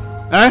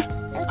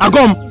 I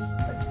come.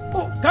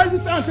 Oh, carry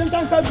this hand,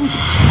 sentence that good.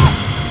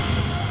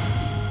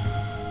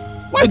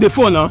 Why the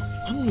phone now?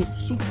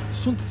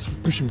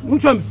 Something pushing me.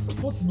 Which one?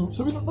 What no?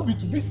 Shall we not be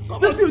too big?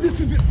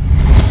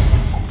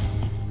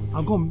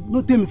 I come.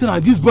 No tell me say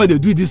that this boy they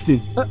do this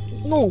thing.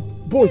 No,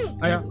 boss.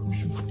 Aya.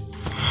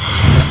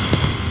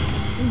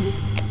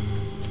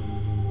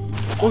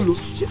 Oh no.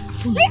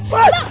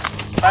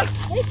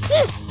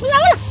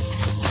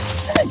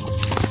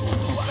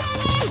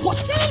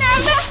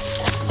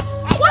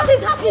 What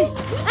is happening?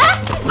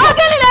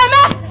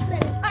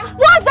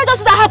 What's that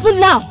just that happened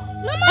now?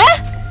 Mama.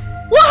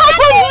 What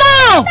happened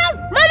now?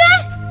 Mama,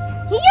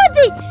 you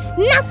did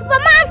not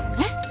Superman.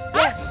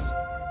 Yes.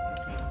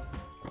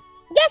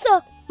 Yes, so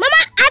Mama,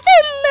 I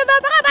think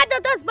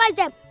about those boys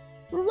them.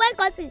 One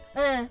cousin.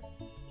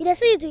 You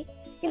see it?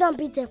 You don't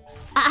beat them.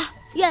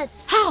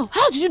 Yes. How?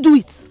 How did you do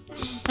it?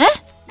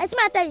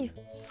 I tell you.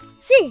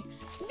 See,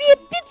 we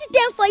pity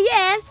them for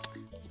you.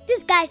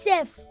 This guy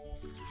safe.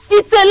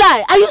 It's a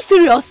lie. Are you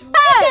serious?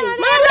 Hey,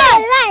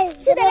 Mama,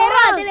 see, they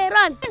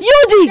run.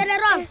 You did. They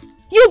run.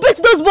 You beat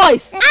those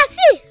boys. I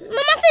see,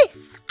 Mama, see.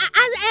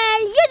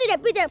 You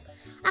did beat them.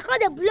 I call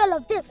the blood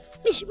of them.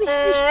 Fish.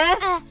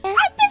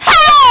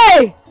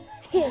 Hey!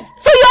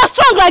 So you are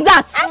strong like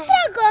that? I'm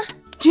strong.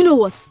 Do you know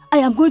what? I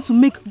am going to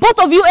make both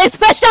of you a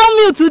special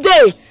meal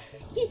today.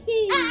 You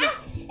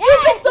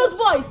beat those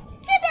boys.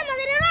 See them as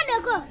they run, they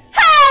go.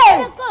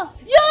 Hey! They go.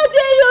 You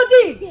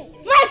did.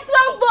 My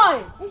strong boy.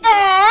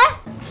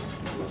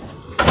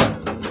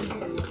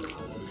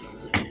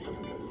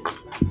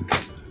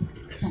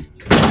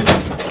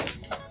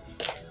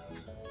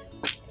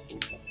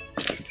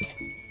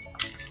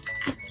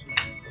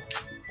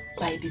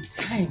 By the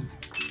time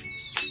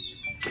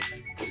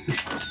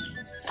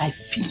I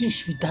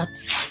finish with that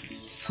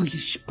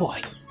foolish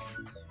boy,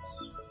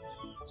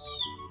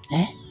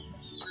 he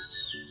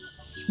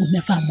will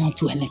never amount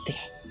to anything.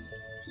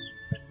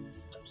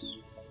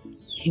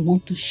 He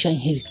wants to share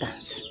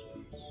inheritance.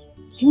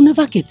 He will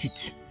never get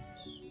it.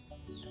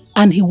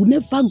 And he will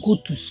never go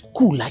to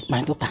school like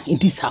my daughter in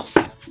this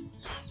house.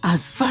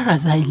 As far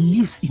as I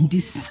live in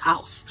this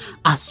house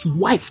as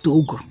wife to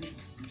Ogro,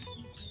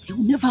 he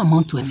will never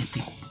amount to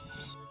anything.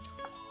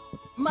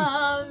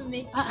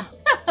 Mommy.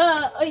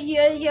 Oh,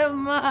 yeah,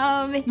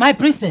 mommy. My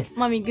princess.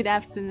 Mommy, good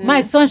afternoon.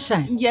 My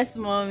sunshine. Yes,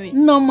 mommy.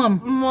 No, mom.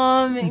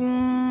 Mommy.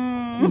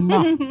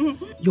 No.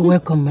 You're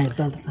welcome, my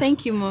daughter.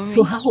 Thank you, mommy.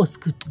 So how was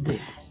school today?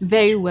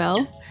 Very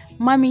well.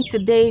 Mommy,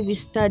 today we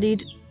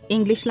studied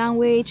English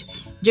language,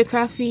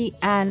 geography,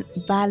 and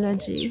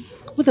biology.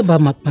 What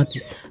about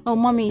mathematics? Oh,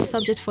 mommy, it's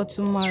subject for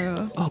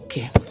tomorrow.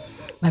 Okay.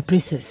 My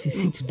princess, you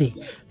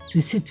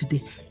see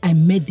today, I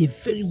made a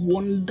very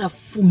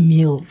wonderful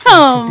meal for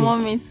today.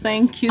 Mommy,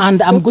 thank you and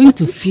so I'm going much.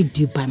 to feed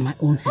you by my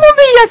own hand.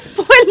 Mommy, you're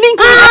spoiling me.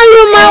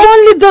 You're my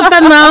only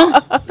daughter now.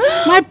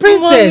 My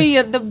princess. Mommy,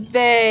 you're the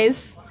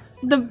best.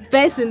 The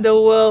best in the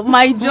world.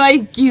 My joy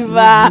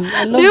giver.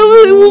 The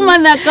only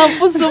woman that can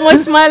put so much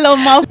smile on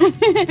my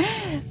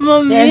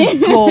Mommy. Let's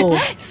go.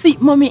 See,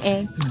 mommy,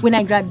 when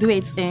I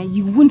graduate,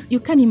 you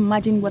can't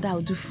imagine what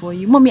I'll do for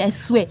you. Mommy, I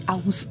swear, I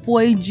will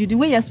spoil you the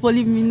way you're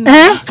spoiling me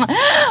now.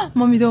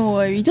 Mommy, don't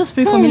worry. Just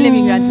pray for me. Let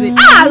me graduate.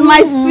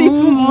 My sweet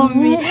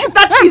mommy.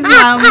 That is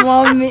my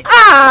mommy.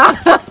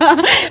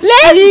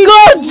 Let's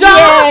go, John.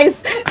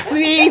 Yes,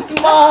 sweet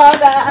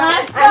mother.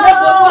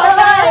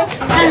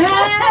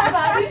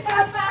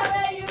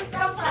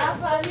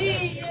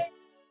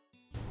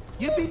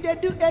 You been there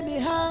do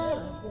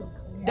anyhow.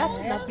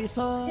 That's not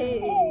before.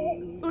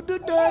 Udu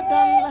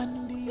dan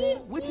landi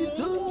with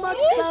too much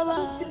power.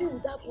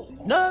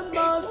 No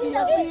more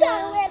fear.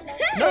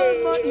 No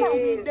more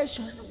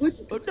intimidation.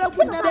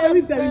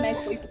 Very, very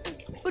nice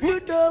for you.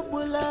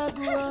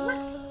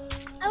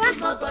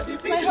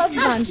 My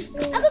husband.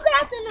 Good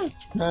afternoon.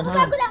 Good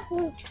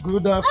afternoon.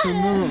 Good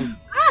afternoon.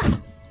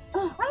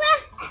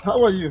 How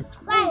are you?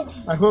 Fine.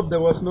 I hope there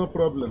was no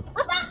problem.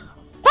 Papa,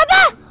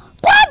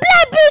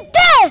 problem be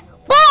there.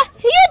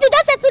 But you did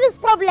not settle this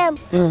problem.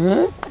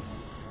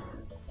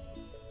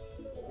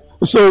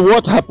 So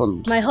what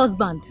happened? My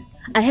husband,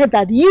 I heard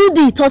that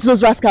UD taught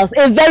those rascals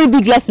a very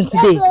big lesson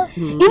today.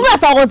 Even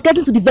as I was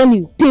getting to the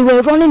venue, they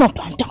were running up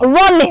and down,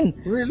 rolling.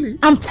 Really?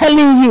 I'm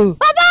telling you.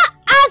 Papa,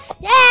 as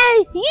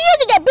you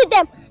did they beat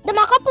them, they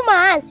might come put my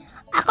hand.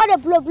 I got a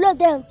blow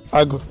them.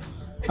 I go.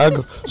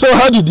 So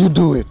how did you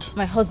do it?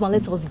 My husband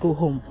let us go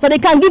home so they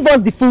can give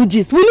us the full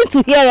gist. We need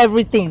to hear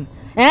everything.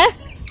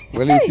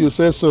 Well, if you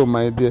say so,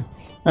 my dear.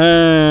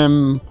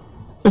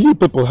 You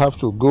people have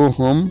to go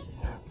home.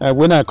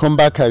 When I come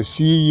back, I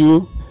see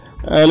you.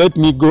 Let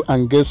me go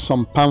and get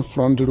some palm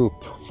front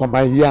rope for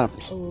my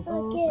yams.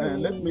 Okay.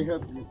 Let me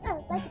help you.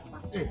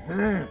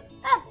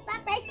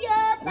 Thank you.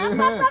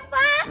 Papa.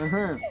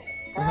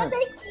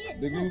 Thank you.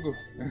 They can go.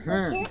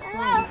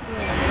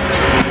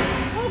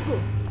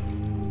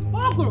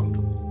 Ogro,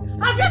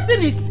 have you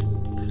seen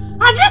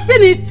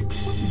it?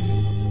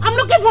 I'm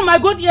looking for my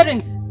gold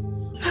earrings.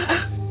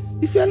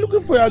 If you are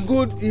looking for your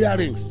gold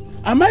earrings,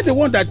 am I the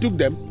one that took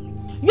them?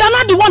 You are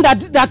not the one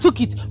that took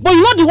it, but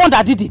you're not the one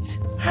that did it.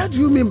 How do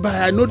you mean by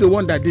I know the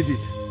one that did it?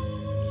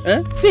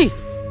 See,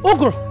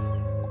 Ogro,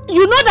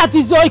 you know that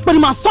it's your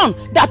Ikperima's son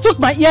that took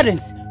my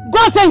earrings. Go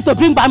and tell him to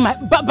bring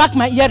back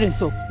my earrings.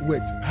 So.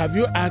 Wait, have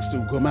you asked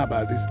Ugoma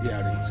about these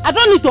earrings? I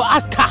don't need to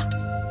ask her.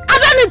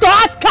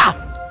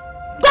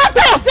 Go and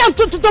tell yourself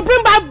to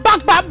bring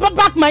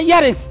back my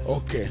earrings.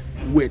 Okay,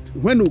 wait.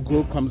 When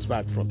Ugo comes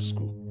back from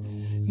school,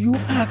 you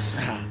ask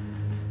her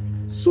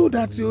so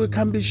that you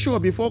can be sure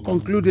before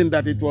concluding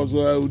that it was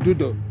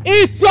Ududo.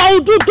 It's your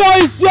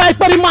Ududo, it's your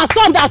Ikperima's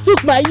son that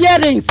took my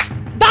earrings.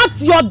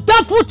 That's your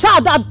devil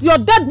child that your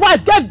dead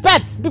wife gave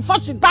birth before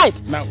she died.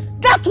 Now,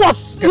 that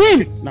was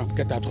him. Now,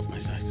 get out of my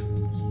sight.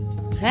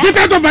 Get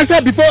out of my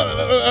sight before...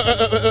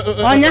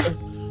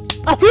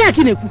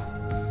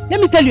 Let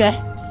me tell you,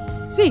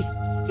 see,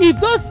 if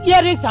those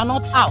earrings are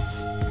not out,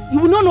 you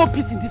will not know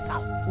peace in this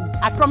house.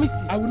 I promise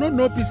you. I will not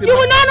know peace. You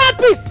will not know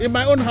peace. In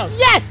my own house?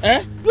 Yes.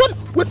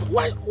 Wait,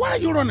 why are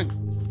you running?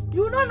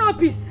 You will not know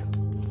peace.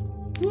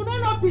 You will not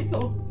know peace,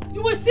 oh.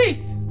 You will see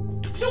it.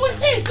 You will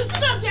see it. You see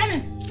those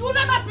earrings. You will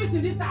not know peace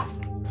in this house.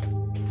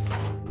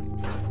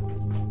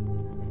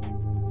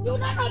 You will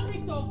not know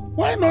peace, oh.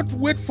 Why not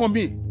wait for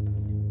me?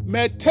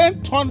 May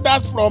 10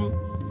 thunders from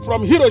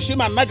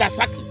Hiroshima and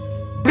Nagasaki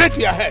break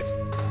your head.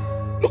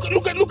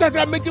 Look at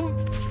them making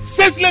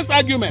senseless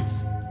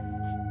arguments.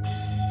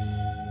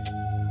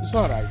 It's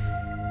all right.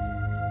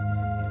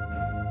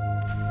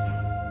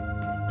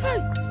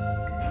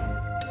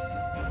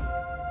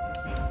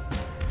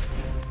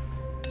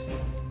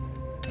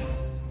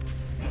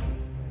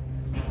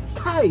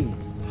 Hi.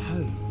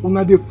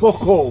 Una dey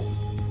fuck up.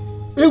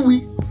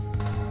 Ewi,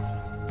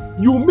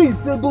 you mean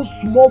say those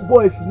small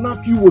boys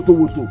knock you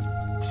woto?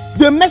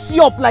 They mess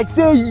you up like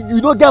say you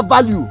don't get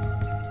value.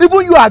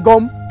 Even you are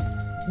gone.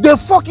 They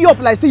fuck you up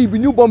like say you be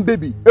newborn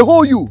baby. A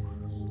whole you.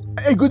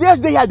 A good years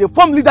they here, they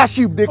form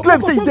leadership. They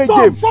claim say you dey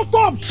game.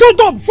 Shut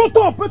up!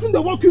 Person they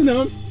work you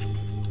now.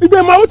 If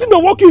they my wetin they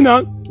work you now,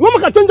 you want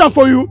me to change them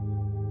for you?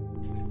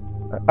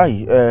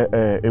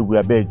 We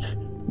are beg.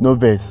 No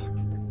verse.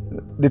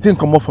 The thing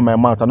come off from my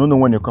mouth. I don't know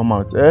when it come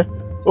out.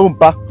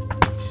 Ompa.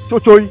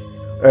 Chochoy.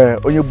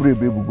 Onye bure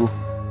baby go.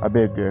 I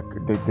beg.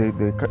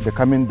 They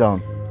coming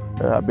down.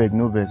 I beg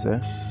no verse.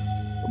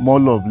 More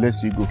love,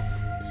 less ego.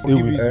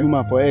 Give it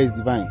human for air is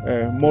divine.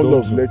 More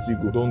love, less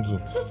ego. Don't do.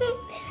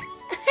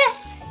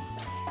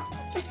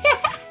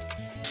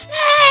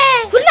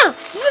 Good now.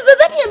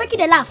 Baby, you're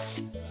making a laugh.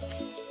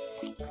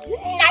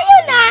 Now you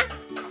know.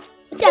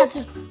 Tell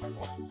you.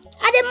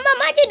 I the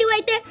mama the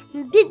way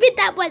they beat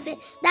that boy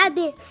that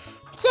day.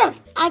 So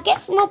I get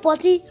small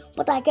potty,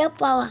 but I get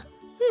power.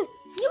 You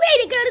where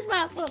the girl is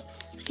power from?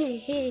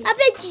 I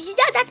bet you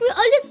just attack me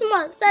only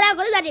small, so I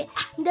go to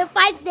they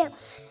fight them.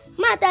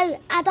 Ma tell you,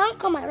 I don't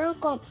come.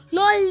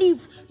 No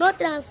leave, no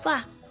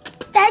transfer.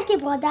 Thank you,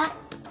 brother.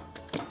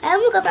 I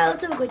will go for a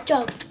good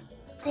job.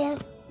 Yeah.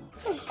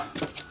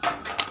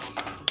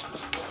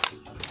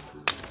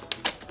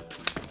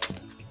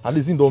 At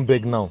least he don't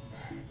beg now.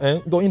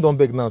 Don't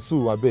beg now,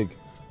 so I beg.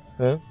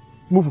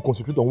 Move to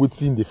concentrate on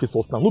what's in the face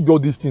us now. Not be all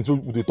these things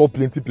we talk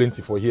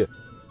plenty for here.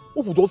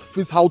 We will just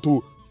face how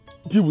to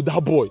deal with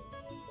that boy.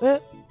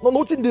 No,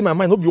 nothing in my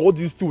mind. Not be all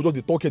these things. We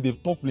just they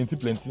talk plenty.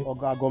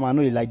 Oga, I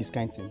know you like this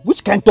kind of thing.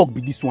 Which kind talk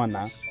be this one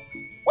now?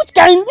 Which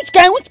kind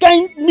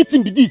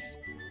meeting be this?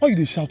 Why you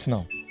dey shout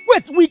now?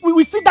 Wait,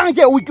 we sit down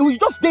here. We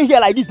just stay here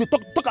like this. They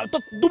talk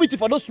do meeting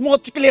for those small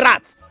chickly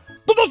rats.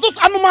 Those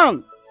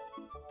animals.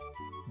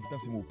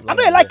 I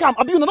know you like him.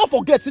 You not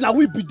forget that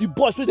we be the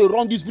boys so they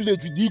run this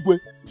village with the Igwe.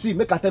 See,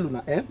 make I tell you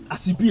now,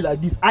 as it be like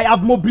this, I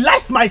have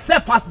mobilized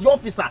myself as the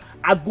officer.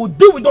 I go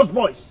deal with those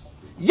boys.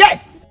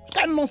 Yes. What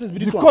kind of nonsense be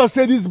this one? Because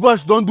say these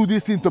boys don't do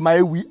this thing to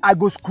my way, I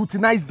go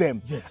scrutinize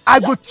them. Yes. I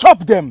go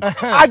chop them.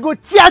 I go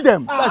tear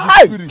them.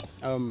 That's the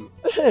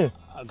spirit.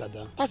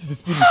 Agada. That's the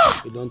spirit.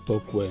 You don't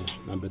talk well.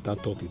 And better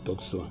talk, you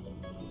talk so.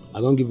 I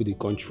don't give you the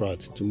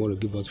contract. Tomorrow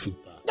give us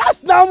feedback.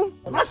 That's now.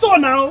 That's all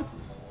now.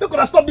 They could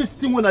have stopped this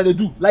thing when they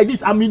do. Like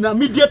this, I'm in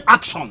immediate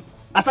action.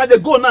 As I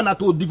go now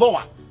to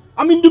devour.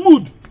 I'm in the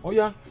mood. Oh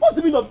yeah. What's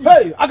the meaning of this?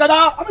 Hey,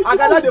 Agada.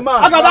 Agada the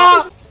man.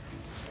 Agada.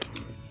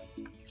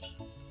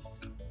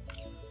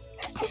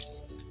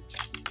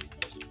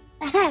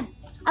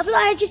 I feel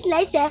like it's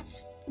nice,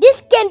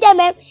 this game them,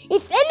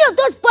 if any of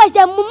those boys they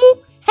mumu,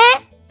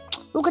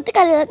 we could take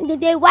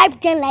they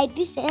wipe them like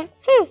this, I'm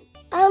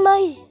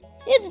like,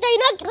 it's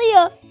not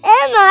clear.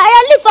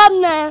 I live up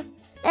now.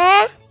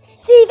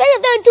 See, if any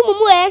of them do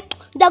mumu,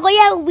 they go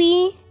here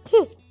we.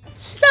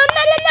 So no.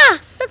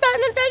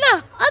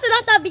 Also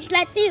not a bitch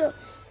like you.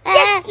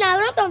 Yes, now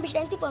not a bitch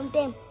like from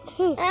them.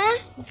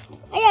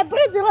 I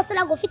bring the rest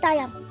of go fit I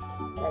am.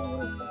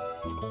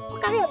 Go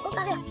carry.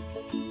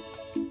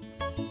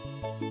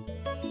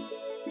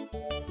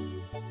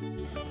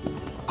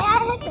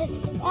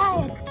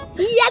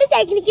 Yeah, this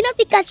guy cannot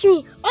catch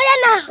me. Oh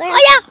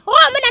yeah,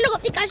 oh man, I no go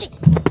catch it.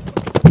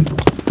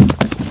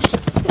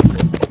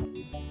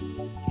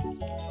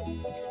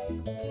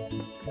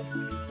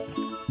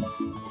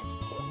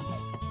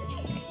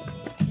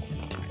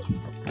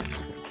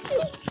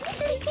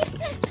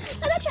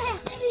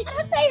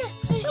 I'm tired.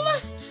 Come on.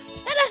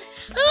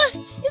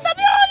 You stop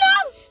me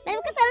now. Let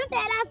me get some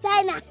tired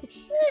outside now.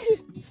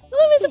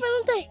 Oh, me stop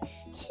me.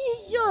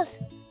 Jesus.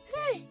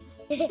 Hey.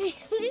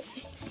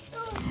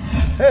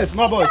 Hey,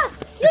 small boy.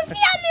 You fear me,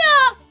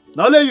 oh?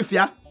 Now let you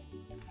fear.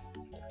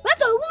 What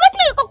make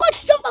you go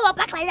jump over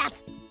back like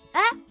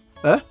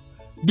that?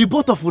 The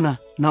both of una,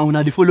 now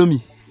una they follow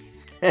me.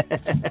 Follow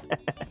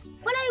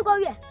you go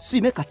where?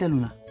 See, make I tell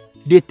una.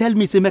 They tell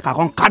me say make I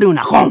come carry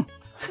una come.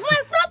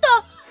 My front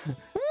oh. When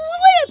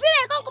you be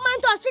like come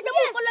command us, they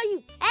will follow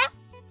you.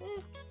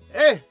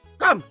 Hey,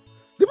 come.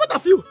 The both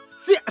of you.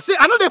 See,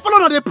 I know they follow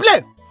now they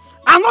play.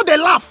 I know they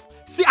laugh.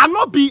 See, I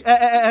not be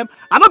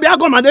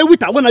Agom and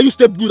Ewita when I used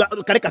to do that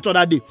caricature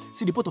that day.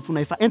 See, the both of una,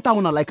 if I enter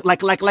una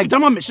like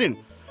German machine,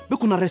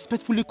 make una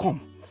respectfully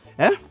come.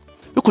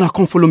 Make una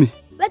come follow me.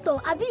 Wait oh,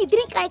 I be you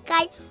drink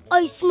kai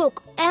or you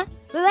smoke. Where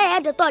I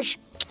had the touch.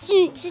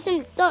 See,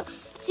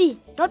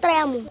 don't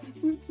try move.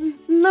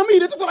 No me,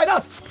 they talk like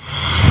that.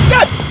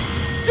 Get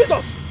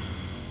Jesus.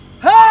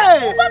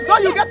 Hey, so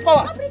you get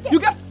power. You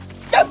get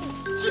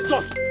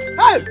Jesus.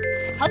 Hey.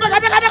 I beg.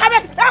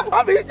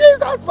 Mommy,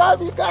 Jesus,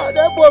 mommy, God,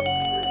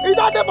 he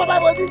don't have my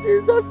body,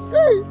 Jesus.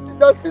 Hey,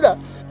 just see that.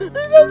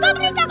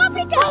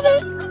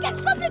 Complicated.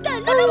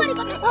 No, nobody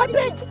come.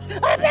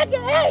 I beg.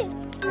 Hey.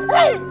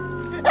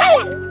 Mommy, hey.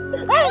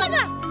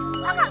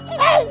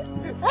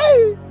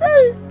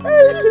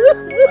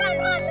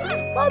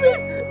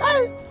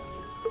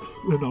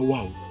 Now,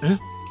 wow.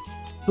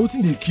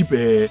 Everything they keep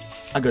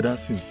Agada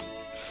since.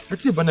 I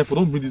tell you, if I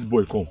don't bring this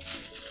boy come,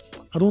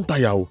 I don't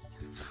tire.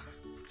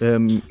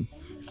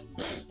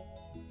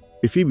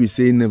 If he be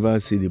saying never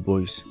see the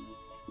boys.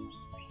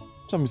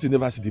 Some say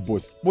never see the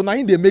boys. But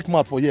now they make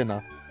mouth for here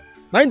now.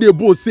 Now the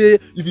boss say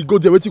if you go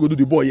there, what you go do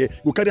the boy? Yeah,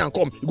 you go carry and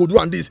come. You go do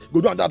and this,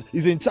 go do and that.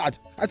 He's in charge.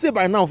 I say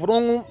by now, for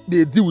long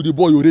they deal with the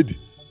boy already.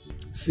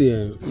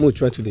 See, mo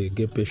try to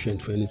get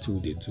patient for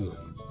anything they do.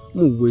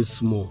 Mo wait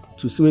small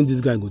to see when this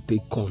guy go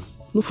take come.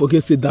 No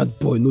forget say that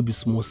boy no be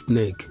small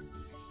snake.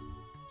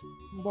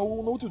 But we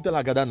know what to tell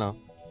Agada now.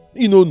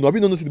 You know, no, I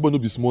don't know see the boy no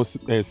be small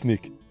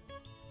snake.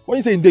 When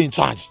you say they in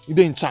charge,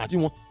 they in charge. You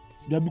want?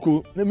 Yeah,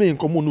 because let me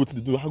come on. What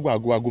to do? I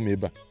go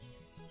maybe.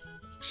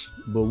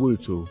 But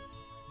wait, oh.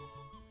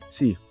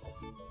 See,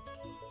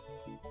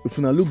 if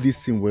you look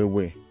this thing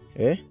well,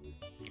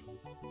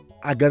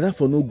 I gather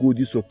for no go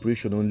this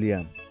operation only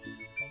am.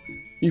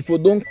 If you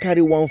don't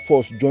carry one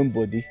force join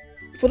body,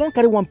 if you don't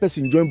carry one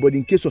person join body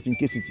in case of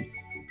incasity.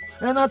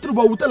 And that's true,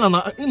 but we tell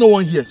her, you know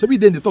one here. So be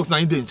then the talks now,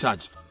 in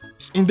charge.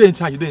 In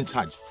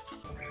charge.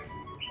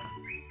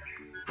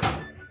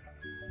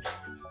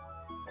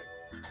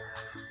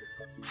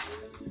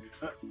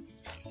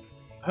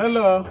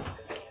 Hello.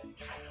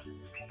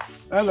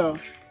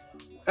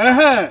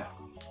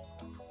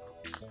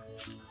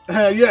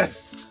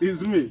 Yes,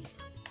 it's me.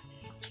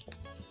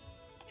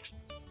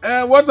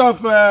 What of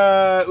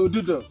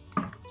Ududo?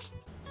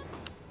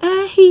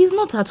 He is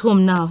not at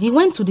home now. He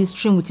went to the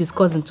stream with his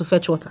cousin to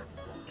fetch water.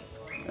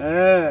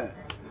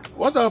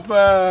 What of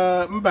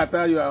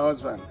Mbata, your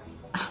husband?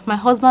 My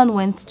husband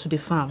went to the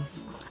farm.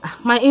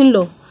 My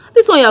in-law.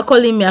 This one you are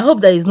calling me, I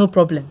hope there is no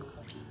problem.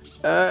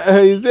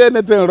 Is there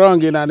anything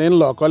wrong in an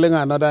in-law calling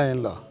another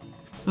in-law?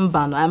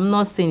 Mbano, I'm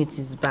not saying it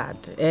is bad.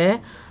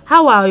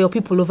 How are your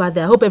people over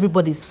there? I hope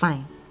everybody is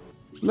fine.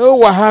 No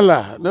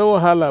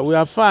wahala. We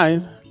are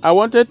fine. I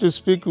wanted to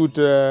speak with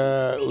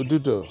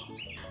Ududo.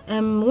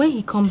 When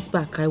he comes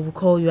back, I will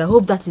call you. I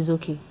hope that is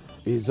okay.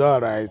 It's all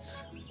right.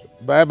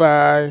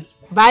 Bye-bye.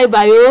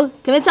 Bye-bye, oh.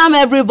 Can you charm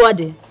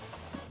everybody?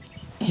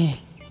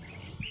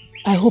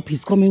 I hope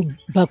he's coming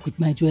back with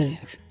my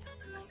jewelries.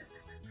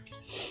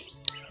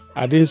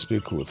 I didn't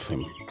speak with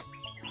him.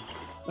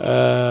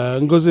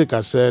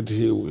 Ngozika said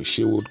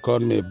she would call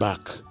me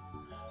back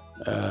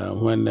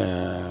when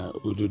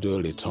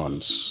Ududo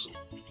returns.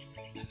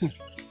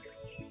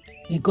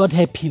 May God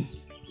help him.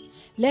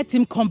 Let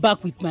him come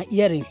back with my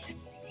earrings.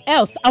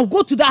 Else, I'll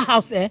go to that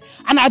house and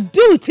I'll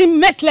deal with him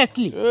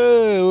mercilessly.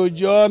 Hey,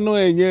 Ojono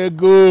enye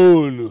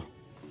goal.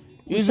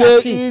 He's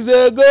a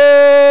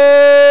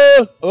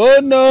goal. Oh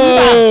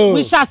no.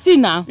 We shall see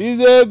now. He's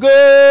a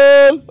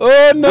goal.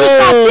 Oh no. We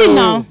shall see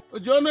now.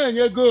 Ojono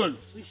enye goal.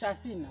 We shall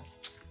see now.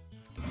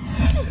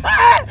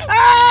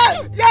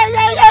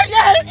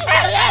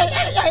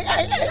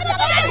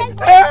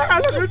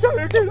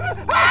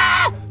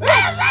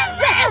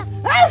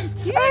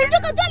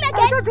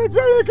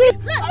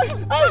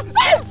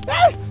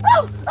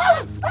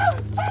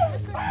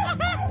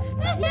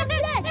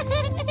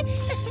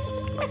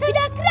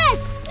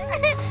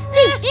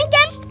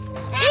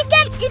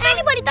 If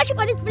anybody touch you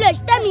for this village,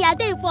 tell me, I'll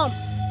tell you from.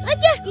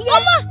 Okay?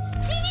 Mama,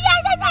 see,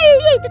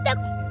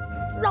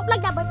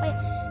 like that boy for you.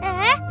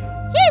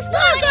 He's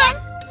good.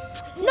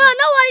 No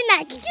worry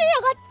now. Kiki, I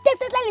got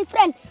tell his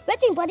friend.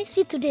 Waiting for this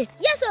seat today.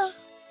 Yes, sir.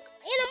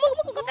 You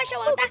know, go fetch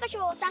your water. What's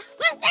this?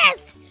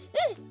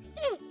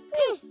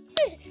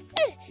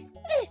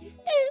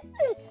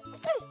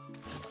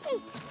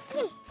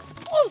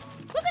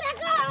 Look at that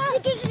guy. I'm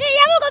going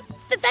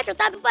to fetch your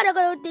water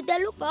before they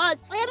look for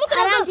us. I'm going to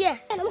go here.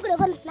 I'm going to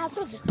go now.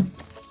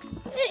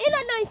 You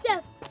don't know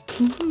himself.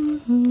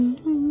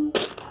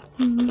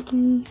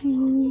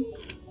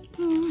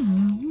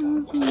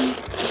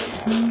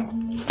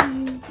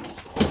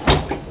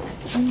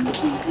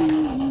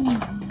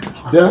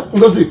 Yeah,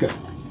 Ngozika.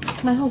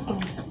 My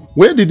husband.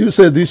 Where did you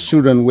say these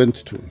children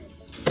went to?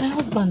 My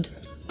husband.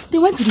 They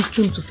went to the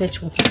stream to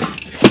fetch water.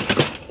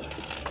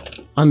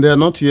 And they are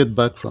not yet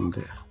back from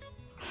there.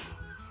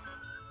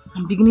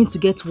 I'm beginning to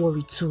get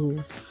worried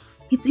too.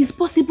 It's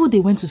possible they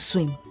went to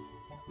swim.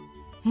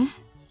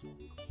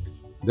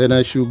 Then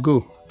I should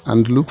go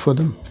and look for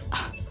them.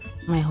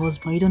 My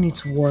husband, you don't need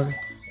to worry.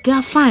 They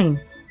are fine.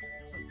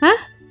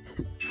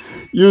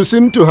 You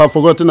seem to have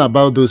forgotten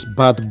about those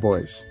bad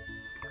boys.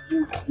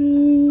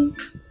 Okay.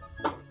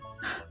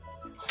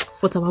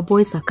 But our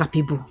boys are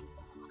capable.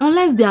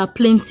 Unless there are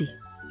plenty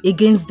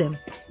against them.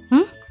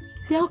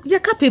 They're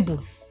capable.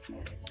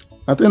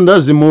 I think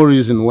that's the more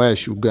reason why I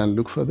should go and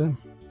look for them.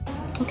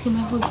 Okay, my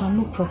husband,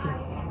 no problem.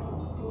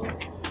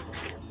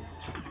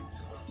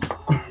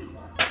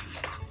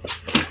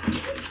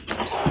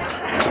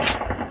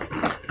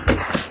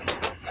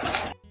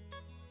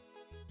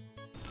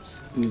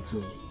 You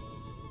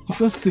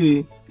should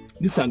say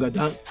this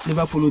Agada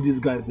never follow these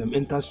guys them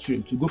enter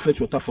stream to go fetch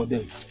water for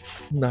them.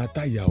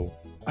 Natayao,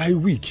 I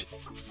weak.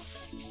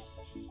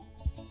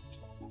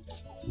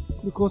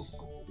 Because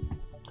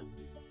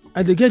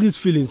I dey get this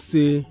feeling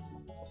say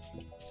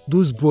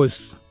those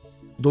boys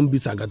don't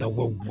beat Agada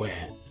well.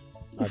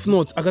 If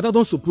not, Agada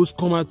don't suppose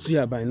come out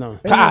here by now.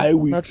 I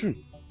weak. Not true.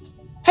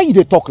 How you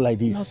dey talk like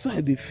this? That's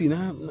why they feel.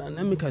 Now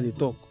make her dey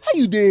talk. How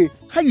you dey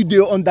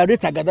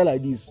underrate Agada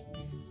like this?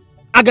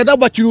 Agada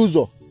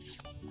Bachiruzo.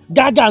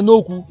 Gaga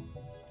Noku.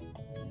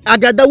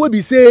 Agada wey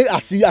be say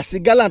as a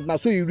gallant na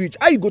so you reach.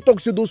 How you go talk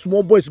say those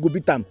small boys go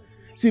beat am?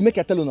 See, make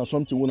I tell you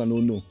something una no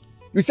know.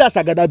 You see as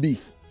Agada be,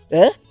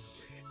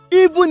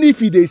 even if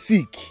he dey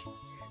sick,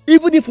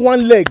 even if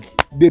one leg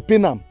dey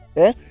pain am,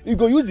 he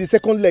go use the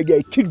second leg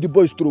kick the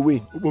boys throw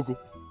away. Oboko,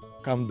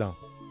 calm down.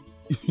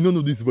 You don't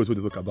know this boys what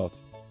they talk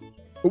about.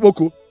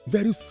 Oboko,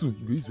 very soon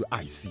you go use your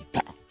eye see.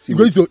 You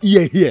go use your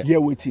ear here. Hear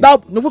wetin?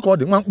 That no we call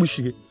them one push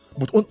here,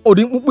 but on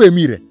the mukwe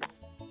mire.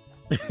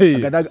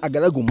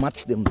 Agada go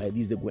match them like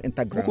this. They go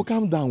enter ground. Oboko,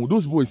 calm down.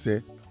 Those boys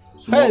say.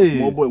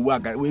 Small boy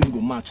wey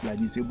go match like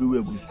this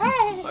everywhere go still.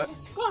 Hey,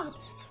 God.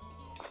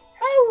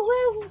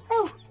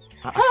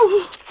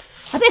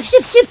 I beg,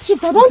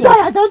 shift.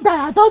 I don't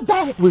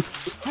die. Wait.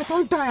 I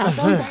don't die.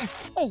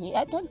 Hey,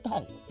 I don't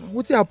die.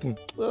 What happened?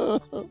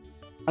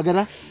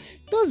 Agada,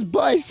 those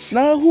boys.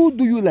 Now who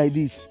do you like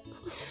this?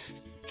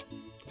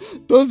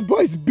 Those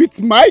boys beat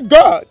my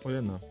God. Oh yeah,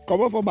 now.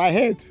 Come on for my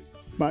head.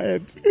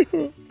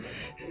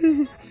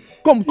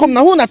 Come.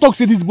 Now who na talk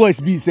say these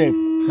boys be safe?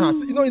 You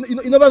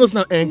never know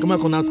now. Come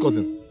on, Conan's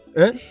cousin.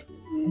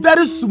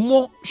 Very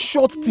small,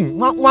 short thing.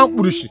 One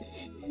purushi.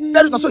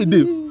 Very that's what he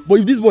did. But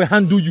if this boy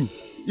handle you,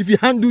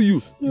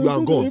 you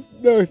are gone.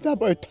 No, if that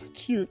boy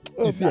touch you,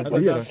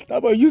 that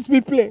boy use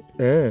me play.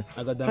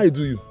 How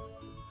do you?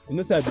 You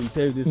know, say I've been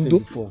telling you this thing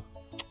before.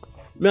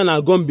 Me and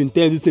I gone been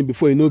telling this thing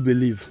before. You no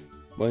believe,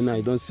 but now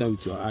you don't see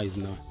with your eyes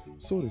now.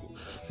 Sorry.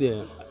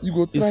 See, you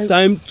go try. It's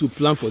time to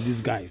plan for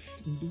these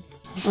guys.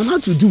 And how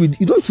to do it?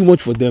 You don't too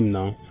much for them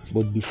now.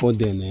 But before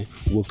then,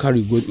 we'll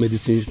carry good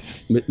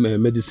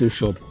medicine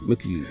shop.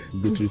 Make you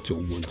go treat your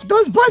wound.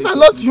 Those boys are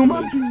not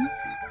human beings.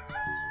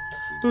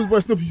 Those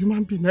boys not be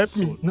human beings. Help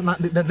me.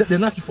 They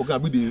knock you for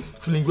God. They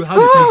fling.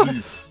 How they do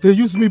you? They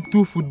use me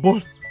to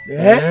football.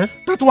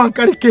 That one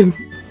carry cane.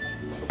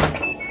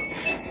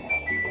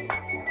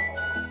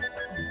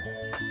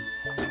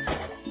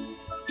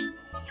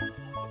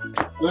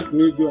 Let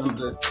me go and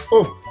there.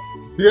 Oh,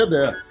 here they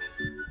are.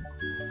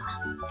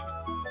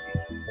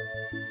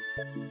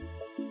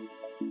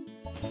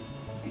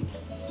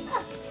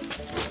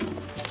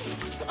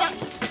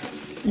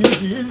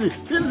 Easy.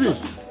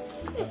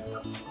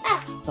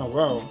 Oh,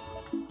 wow.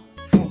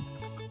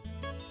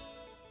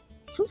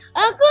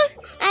 Uncle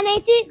and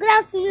Auntie, good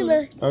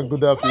afternoon.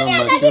 Good afternoon,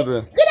 my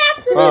children. Good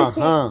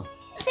afternoon.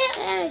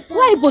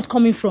 Where are you both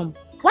coming from?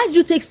 Why did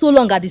you take so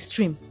long at the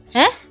stream?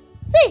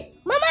 See,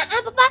 Mama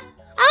and Papa,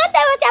 I want to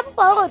tell you what happened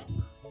for road.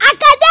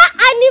 Akada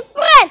and his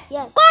friend.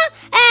 Yes.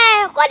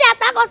 Come they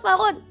attack us for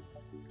road.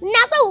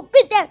 Now so we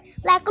beat them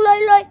like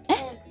loi.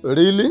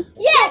 Really?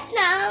 Yes,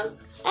 now.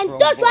 And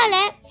those one,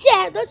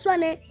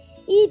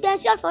 if they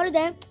see us for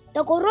them,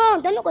 they go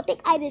wrong. They not go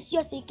take eye they see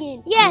us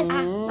again. Yes.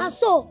 Now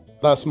so.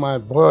 That's my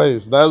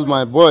boys.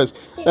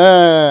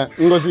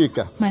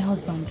 Ngozika. My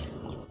husband.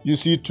 You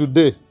see,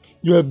 today,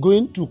 you are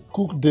going to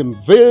cook them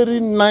very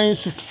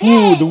nice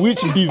food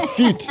which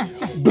befit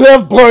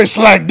brave boys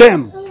like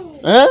them.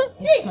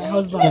 That's my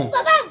husband.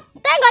 Papa,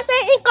 thank God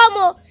say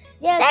income.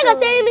 Yes. Thank God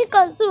say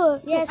income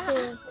too. Yes,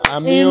 sir.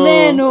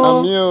 Amen.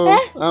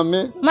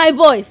 Amen. My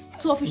boys,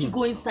 two of you should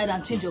go inside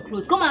and change your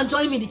clothes. Come and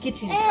join me in the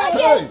kitchen.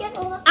 Hey.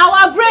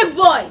 Our brave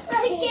boys.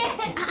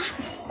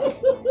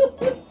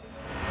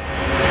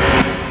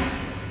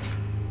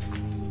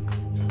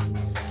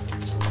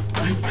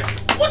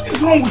 What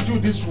is wrong with you,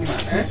 this woman?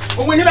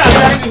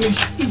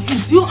 It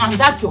is you and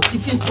that your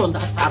tiffin son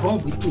that are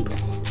wrong with me.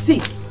 See,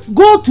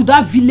 go to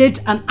that village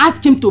and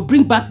ask him to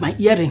bring back my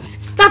earrings.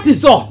 That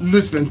is all.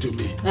 Listen to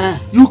me.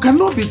 You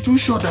cannot be too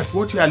sure that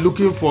what you are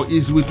looking for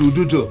is with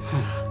Ududo.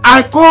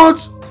 I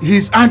called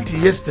his auntie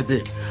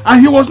yesterday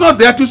and he was not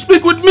there to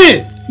speak with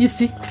me. You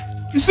see?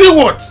 You see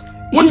what?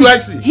 What do I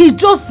see? He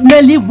just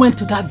merely went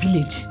to that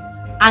village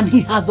and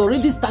he has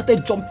already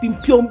started jumping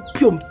pium.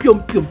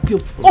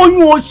 Oh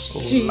no,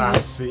 she.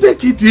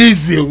 Take it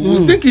easy.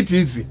 Take it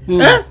easy.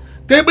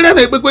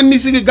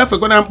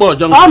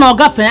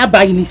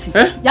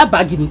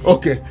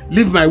 Okay,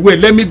 leave my way.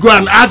 Let me go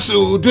and ask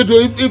Ududo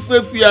if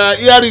your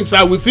earrings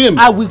are with him.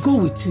 I will go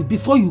with you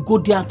before you go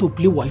there to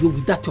play wayo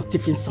with that your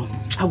tiffin son.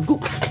 I will go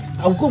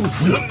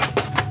with you.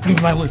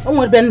 Leave my way.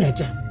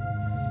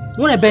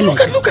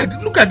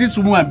 Look at this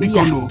woman big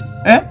on.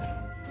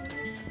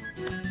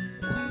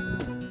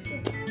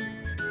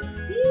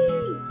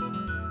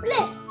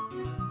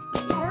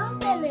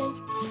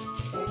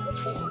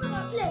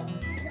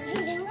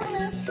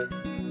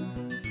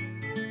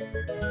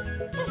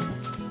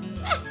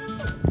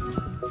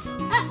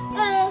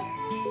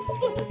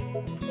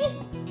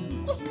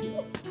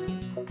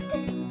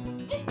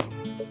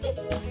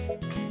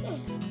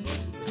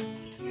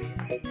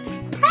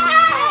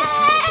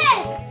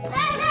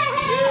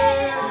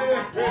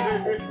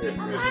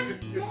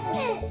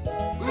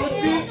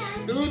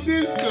 Do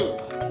this too.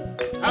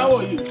 How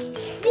are you?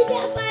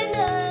 Yes.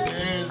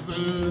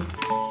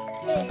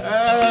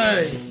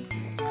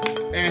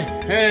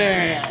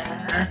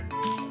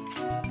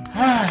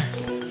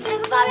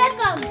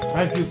 Welcome.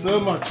 Thank you so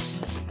much.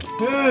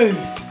 Hey.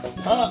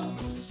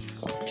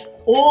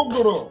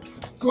 Ogro.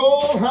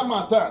 Ko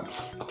Hamatan.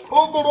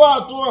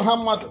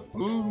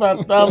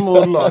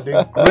 Mbatamulo,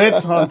 the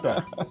great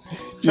hunter.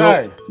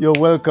 You're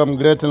welcome,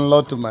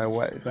 great-in-law to my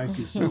wife. Thank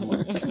you so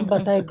much.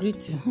 But I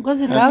greet you.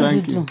 Because how do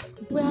you do?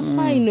 We are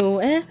fine, no.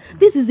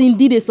 This is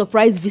indeed a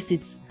surprise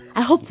visit.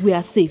 I hope we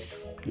are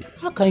safe.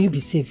 How can you be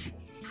safe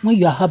when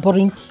you are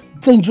harboring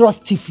dangerous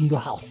thief in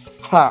your house?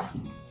 Ha!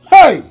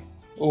 Hey!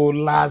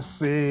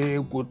 Olase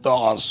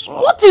Kutoso.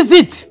 What is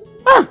it? Is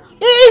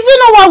it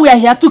not why we are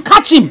here? To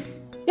catch him?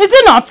 Is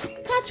it not?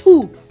 Catch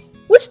who?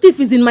 Which thief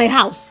is in my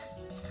house?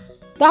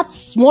 That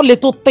small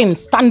little thing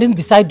standing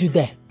beside you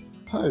there.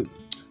 Hey.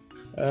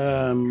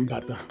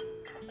 Bata,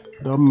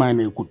 don't mind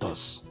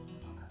Ekutos.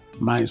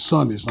 My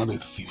son is not a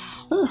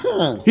thief.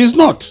 He's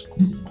not.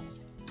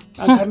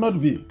 I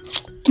cannot be.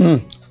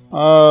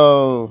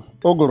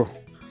 Ogoro,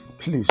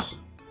 please,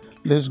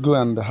 let's go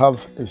and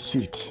have a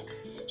seat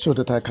so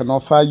that I can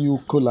offer you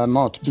cola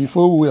nut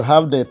before we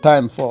have the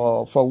time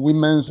for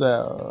women's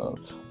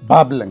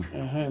babbling.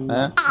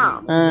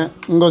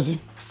 Ngozi,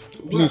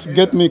 please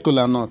get me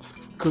cola nut.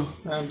 Cool.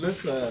 And let's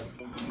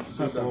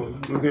sit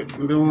down.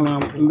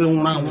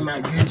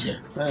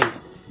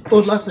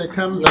 Olase,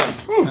 calm down.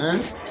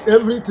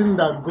 Everything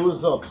that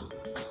goes up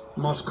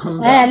must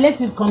come down.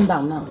 Let it come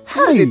down now.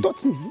 Hi. They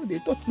touch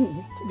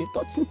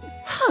me.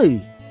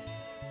 Hi.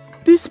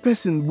 This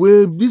person,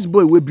 this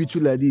boy will beat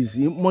you like this.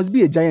 He must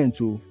be a giant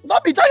too.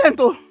 Not be giant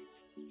too.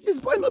 This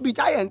boy not be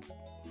giant.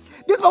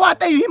 This boy I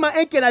tell you, him and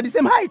Enken are the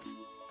same height.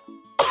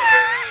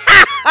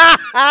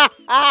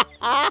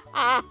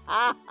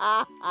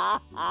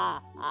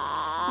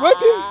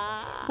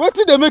 What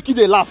did they make you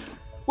they laugh?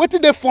 What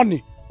did they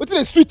funny? What did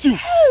they sweet you?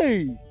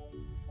 Hey,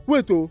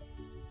 wait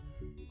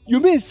you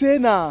mean say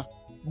na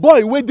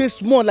boy wey dey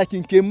small like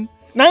him came,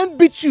 na him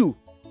beat you,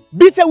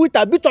 beat her with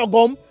a bit of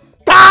gum,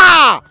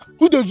 ta!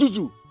 Who the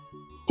zuzu?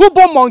 Who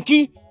born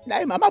monkey? Na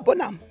him mama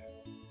born am.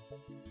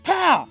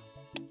 Ha!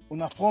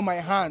 Una pour my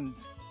hand,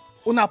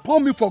 una pour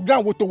me for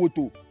ground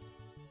woto.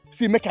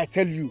 See, make I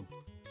tell you.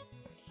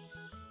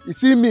 You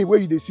see me where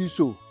you dey see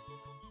so.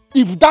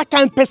 If that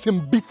kind person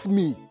beats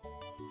me,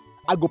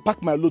 I go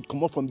pack my load,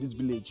 come out from this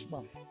village.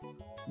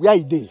 Where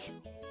you dey?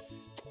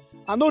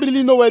 I don't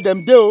really know where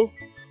them dey,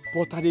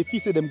 but I dey feel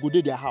say them go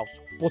to their house.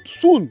 But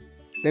soon,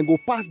 then go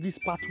pass this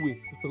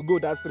pathway, go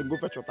that stream, go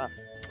fetch water.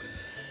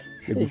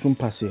 They go soon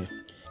pass here.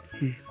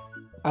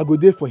 I go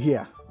there for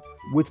here,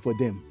 wait for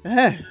them.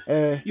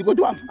 You go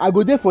do am? I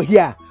go there for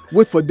here,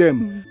 wait for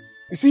them.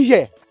 You see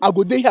here, I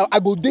go there here, I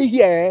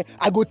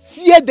go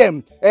tear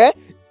them.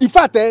 In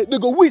fact, they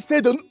go wish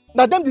say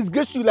now them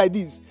disgrace you like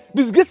this.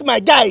 Disgrace my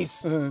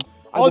guys.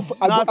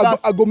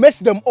 I go mess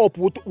them up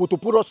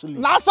with purosely.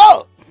 Now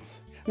so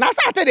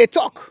I tell they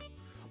talk.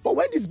 But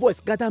when these boys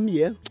gather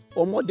me,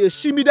 or they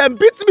shimmy them,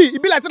 beat me.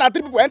 It be like say that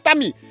 3 people enter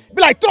me. It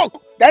be like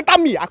talk, they enter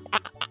me.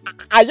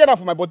 I hear that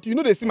from my body. You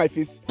know they see my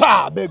face.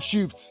 Pa, beg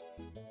shift.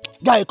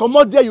 Guy, come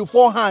out there, you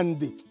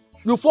forehand.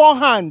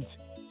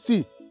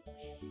 See,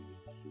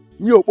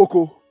 me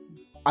Opoko,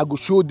 I go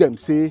show them,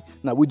 say,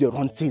 now we dey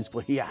run things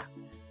for here.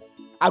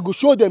 I go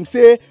show them,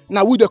 say,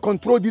 now we dey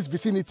control this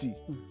vicinity.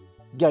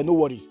 Guy, no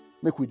worry,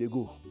 make we dey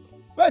go.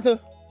 Wait,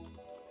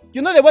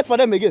 you know they wait for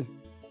them again.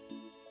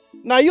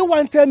 Now you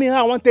want tell me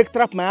how I want take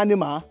trap my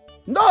animal?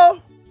 No,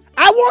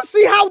 I want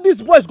see how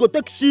these boys go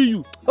take see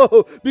you.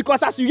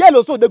 Because as you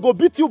yellow, so they go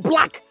beat you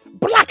black.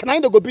 Now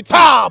they go beat you.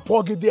 Ah,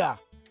 poor there.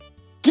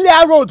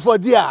 Clear road for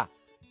there.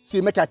 See,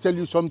 make I tell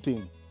you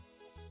something.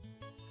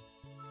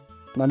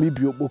 Na me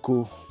be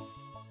Opoko.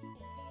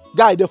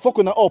 Guy, they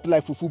fucking up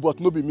like fufu, but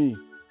no be me.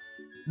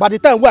 By the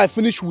time when I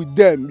finish with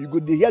them, you go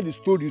to hear the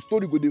story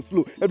go dey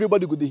flow,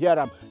 everybody go to hear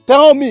them.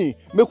 Tell me,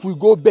 make we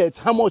go bet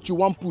how much you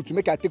want put to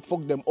make I take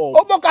fuck them all.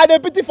 Oboka, I dey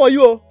pity for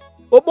you.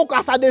 Oboka,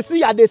 as I dey see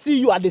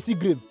you, I dey see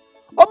green.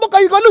 Oboka,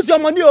 you go lose your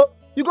money,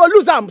 you go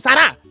lose am,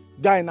 Sarah.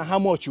 Guy, now how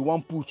much you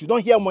want put? You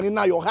don't hear money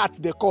now, your heart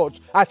they cut.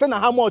 I say now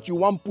how much you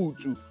want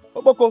put to.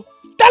 Oboko,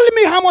 tell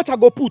me how much I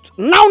go put.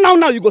 Now,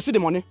 you go see the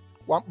money.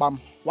 1,000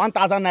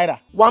 naira.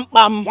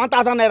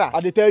 1,000 naira.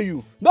 I dey tell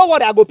you. Don't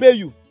worry, I go pay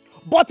you.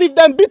 But if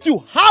them beat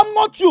you, how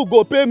much you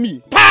go pay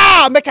me?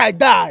 Ta! Make I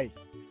die.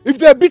 If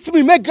they beat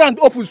me, make ground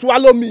open,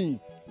 swallow me.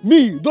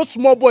 Me, those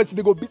small boys,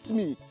 they go beat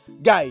me.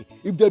 Guy,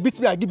 if they beat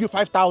me, I give you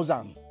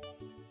 5,000.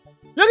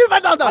 You give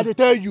 5,000? I dey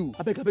tell you.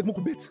 I beg, make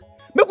we bet.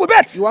 Make we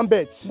bet. You want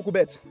bet? Make we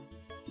bet.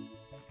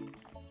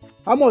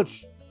 How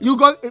much? You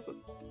go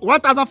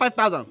 1,000,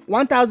 5,000.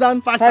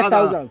 1,000,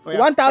 5,000.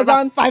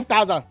 1,000,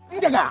 5,000.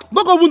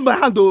 Don't go wound my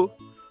hand though.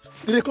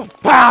 Did they come?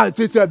 Pa!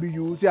 Take be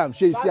you. See, I'm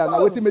shame. See,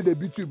 now waiting make they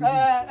beat you.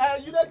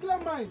 You don't clear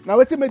mind. Now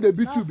waiting make they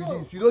beat you.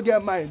 You don't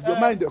get mind. Your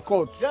mind the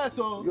court. Yes,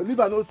 so. Your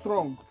liver no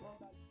strong.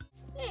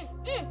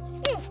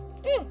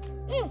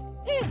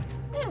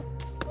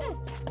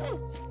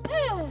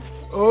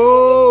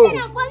 Oh.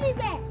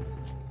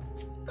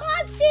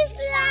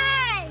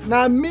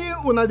 Now me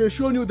una dey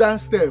show you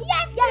dance step.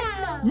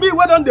 Yes. Me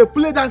wey don dey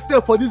play dance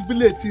step for this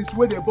village since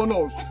wey dey born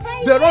us.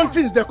 They run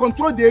things, they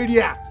control the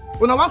area.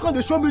 Una wan come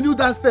dey show me new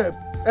dance step.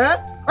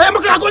 Oya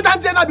make una go down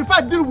there now before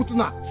I deal with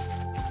una.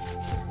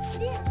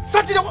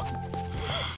 Something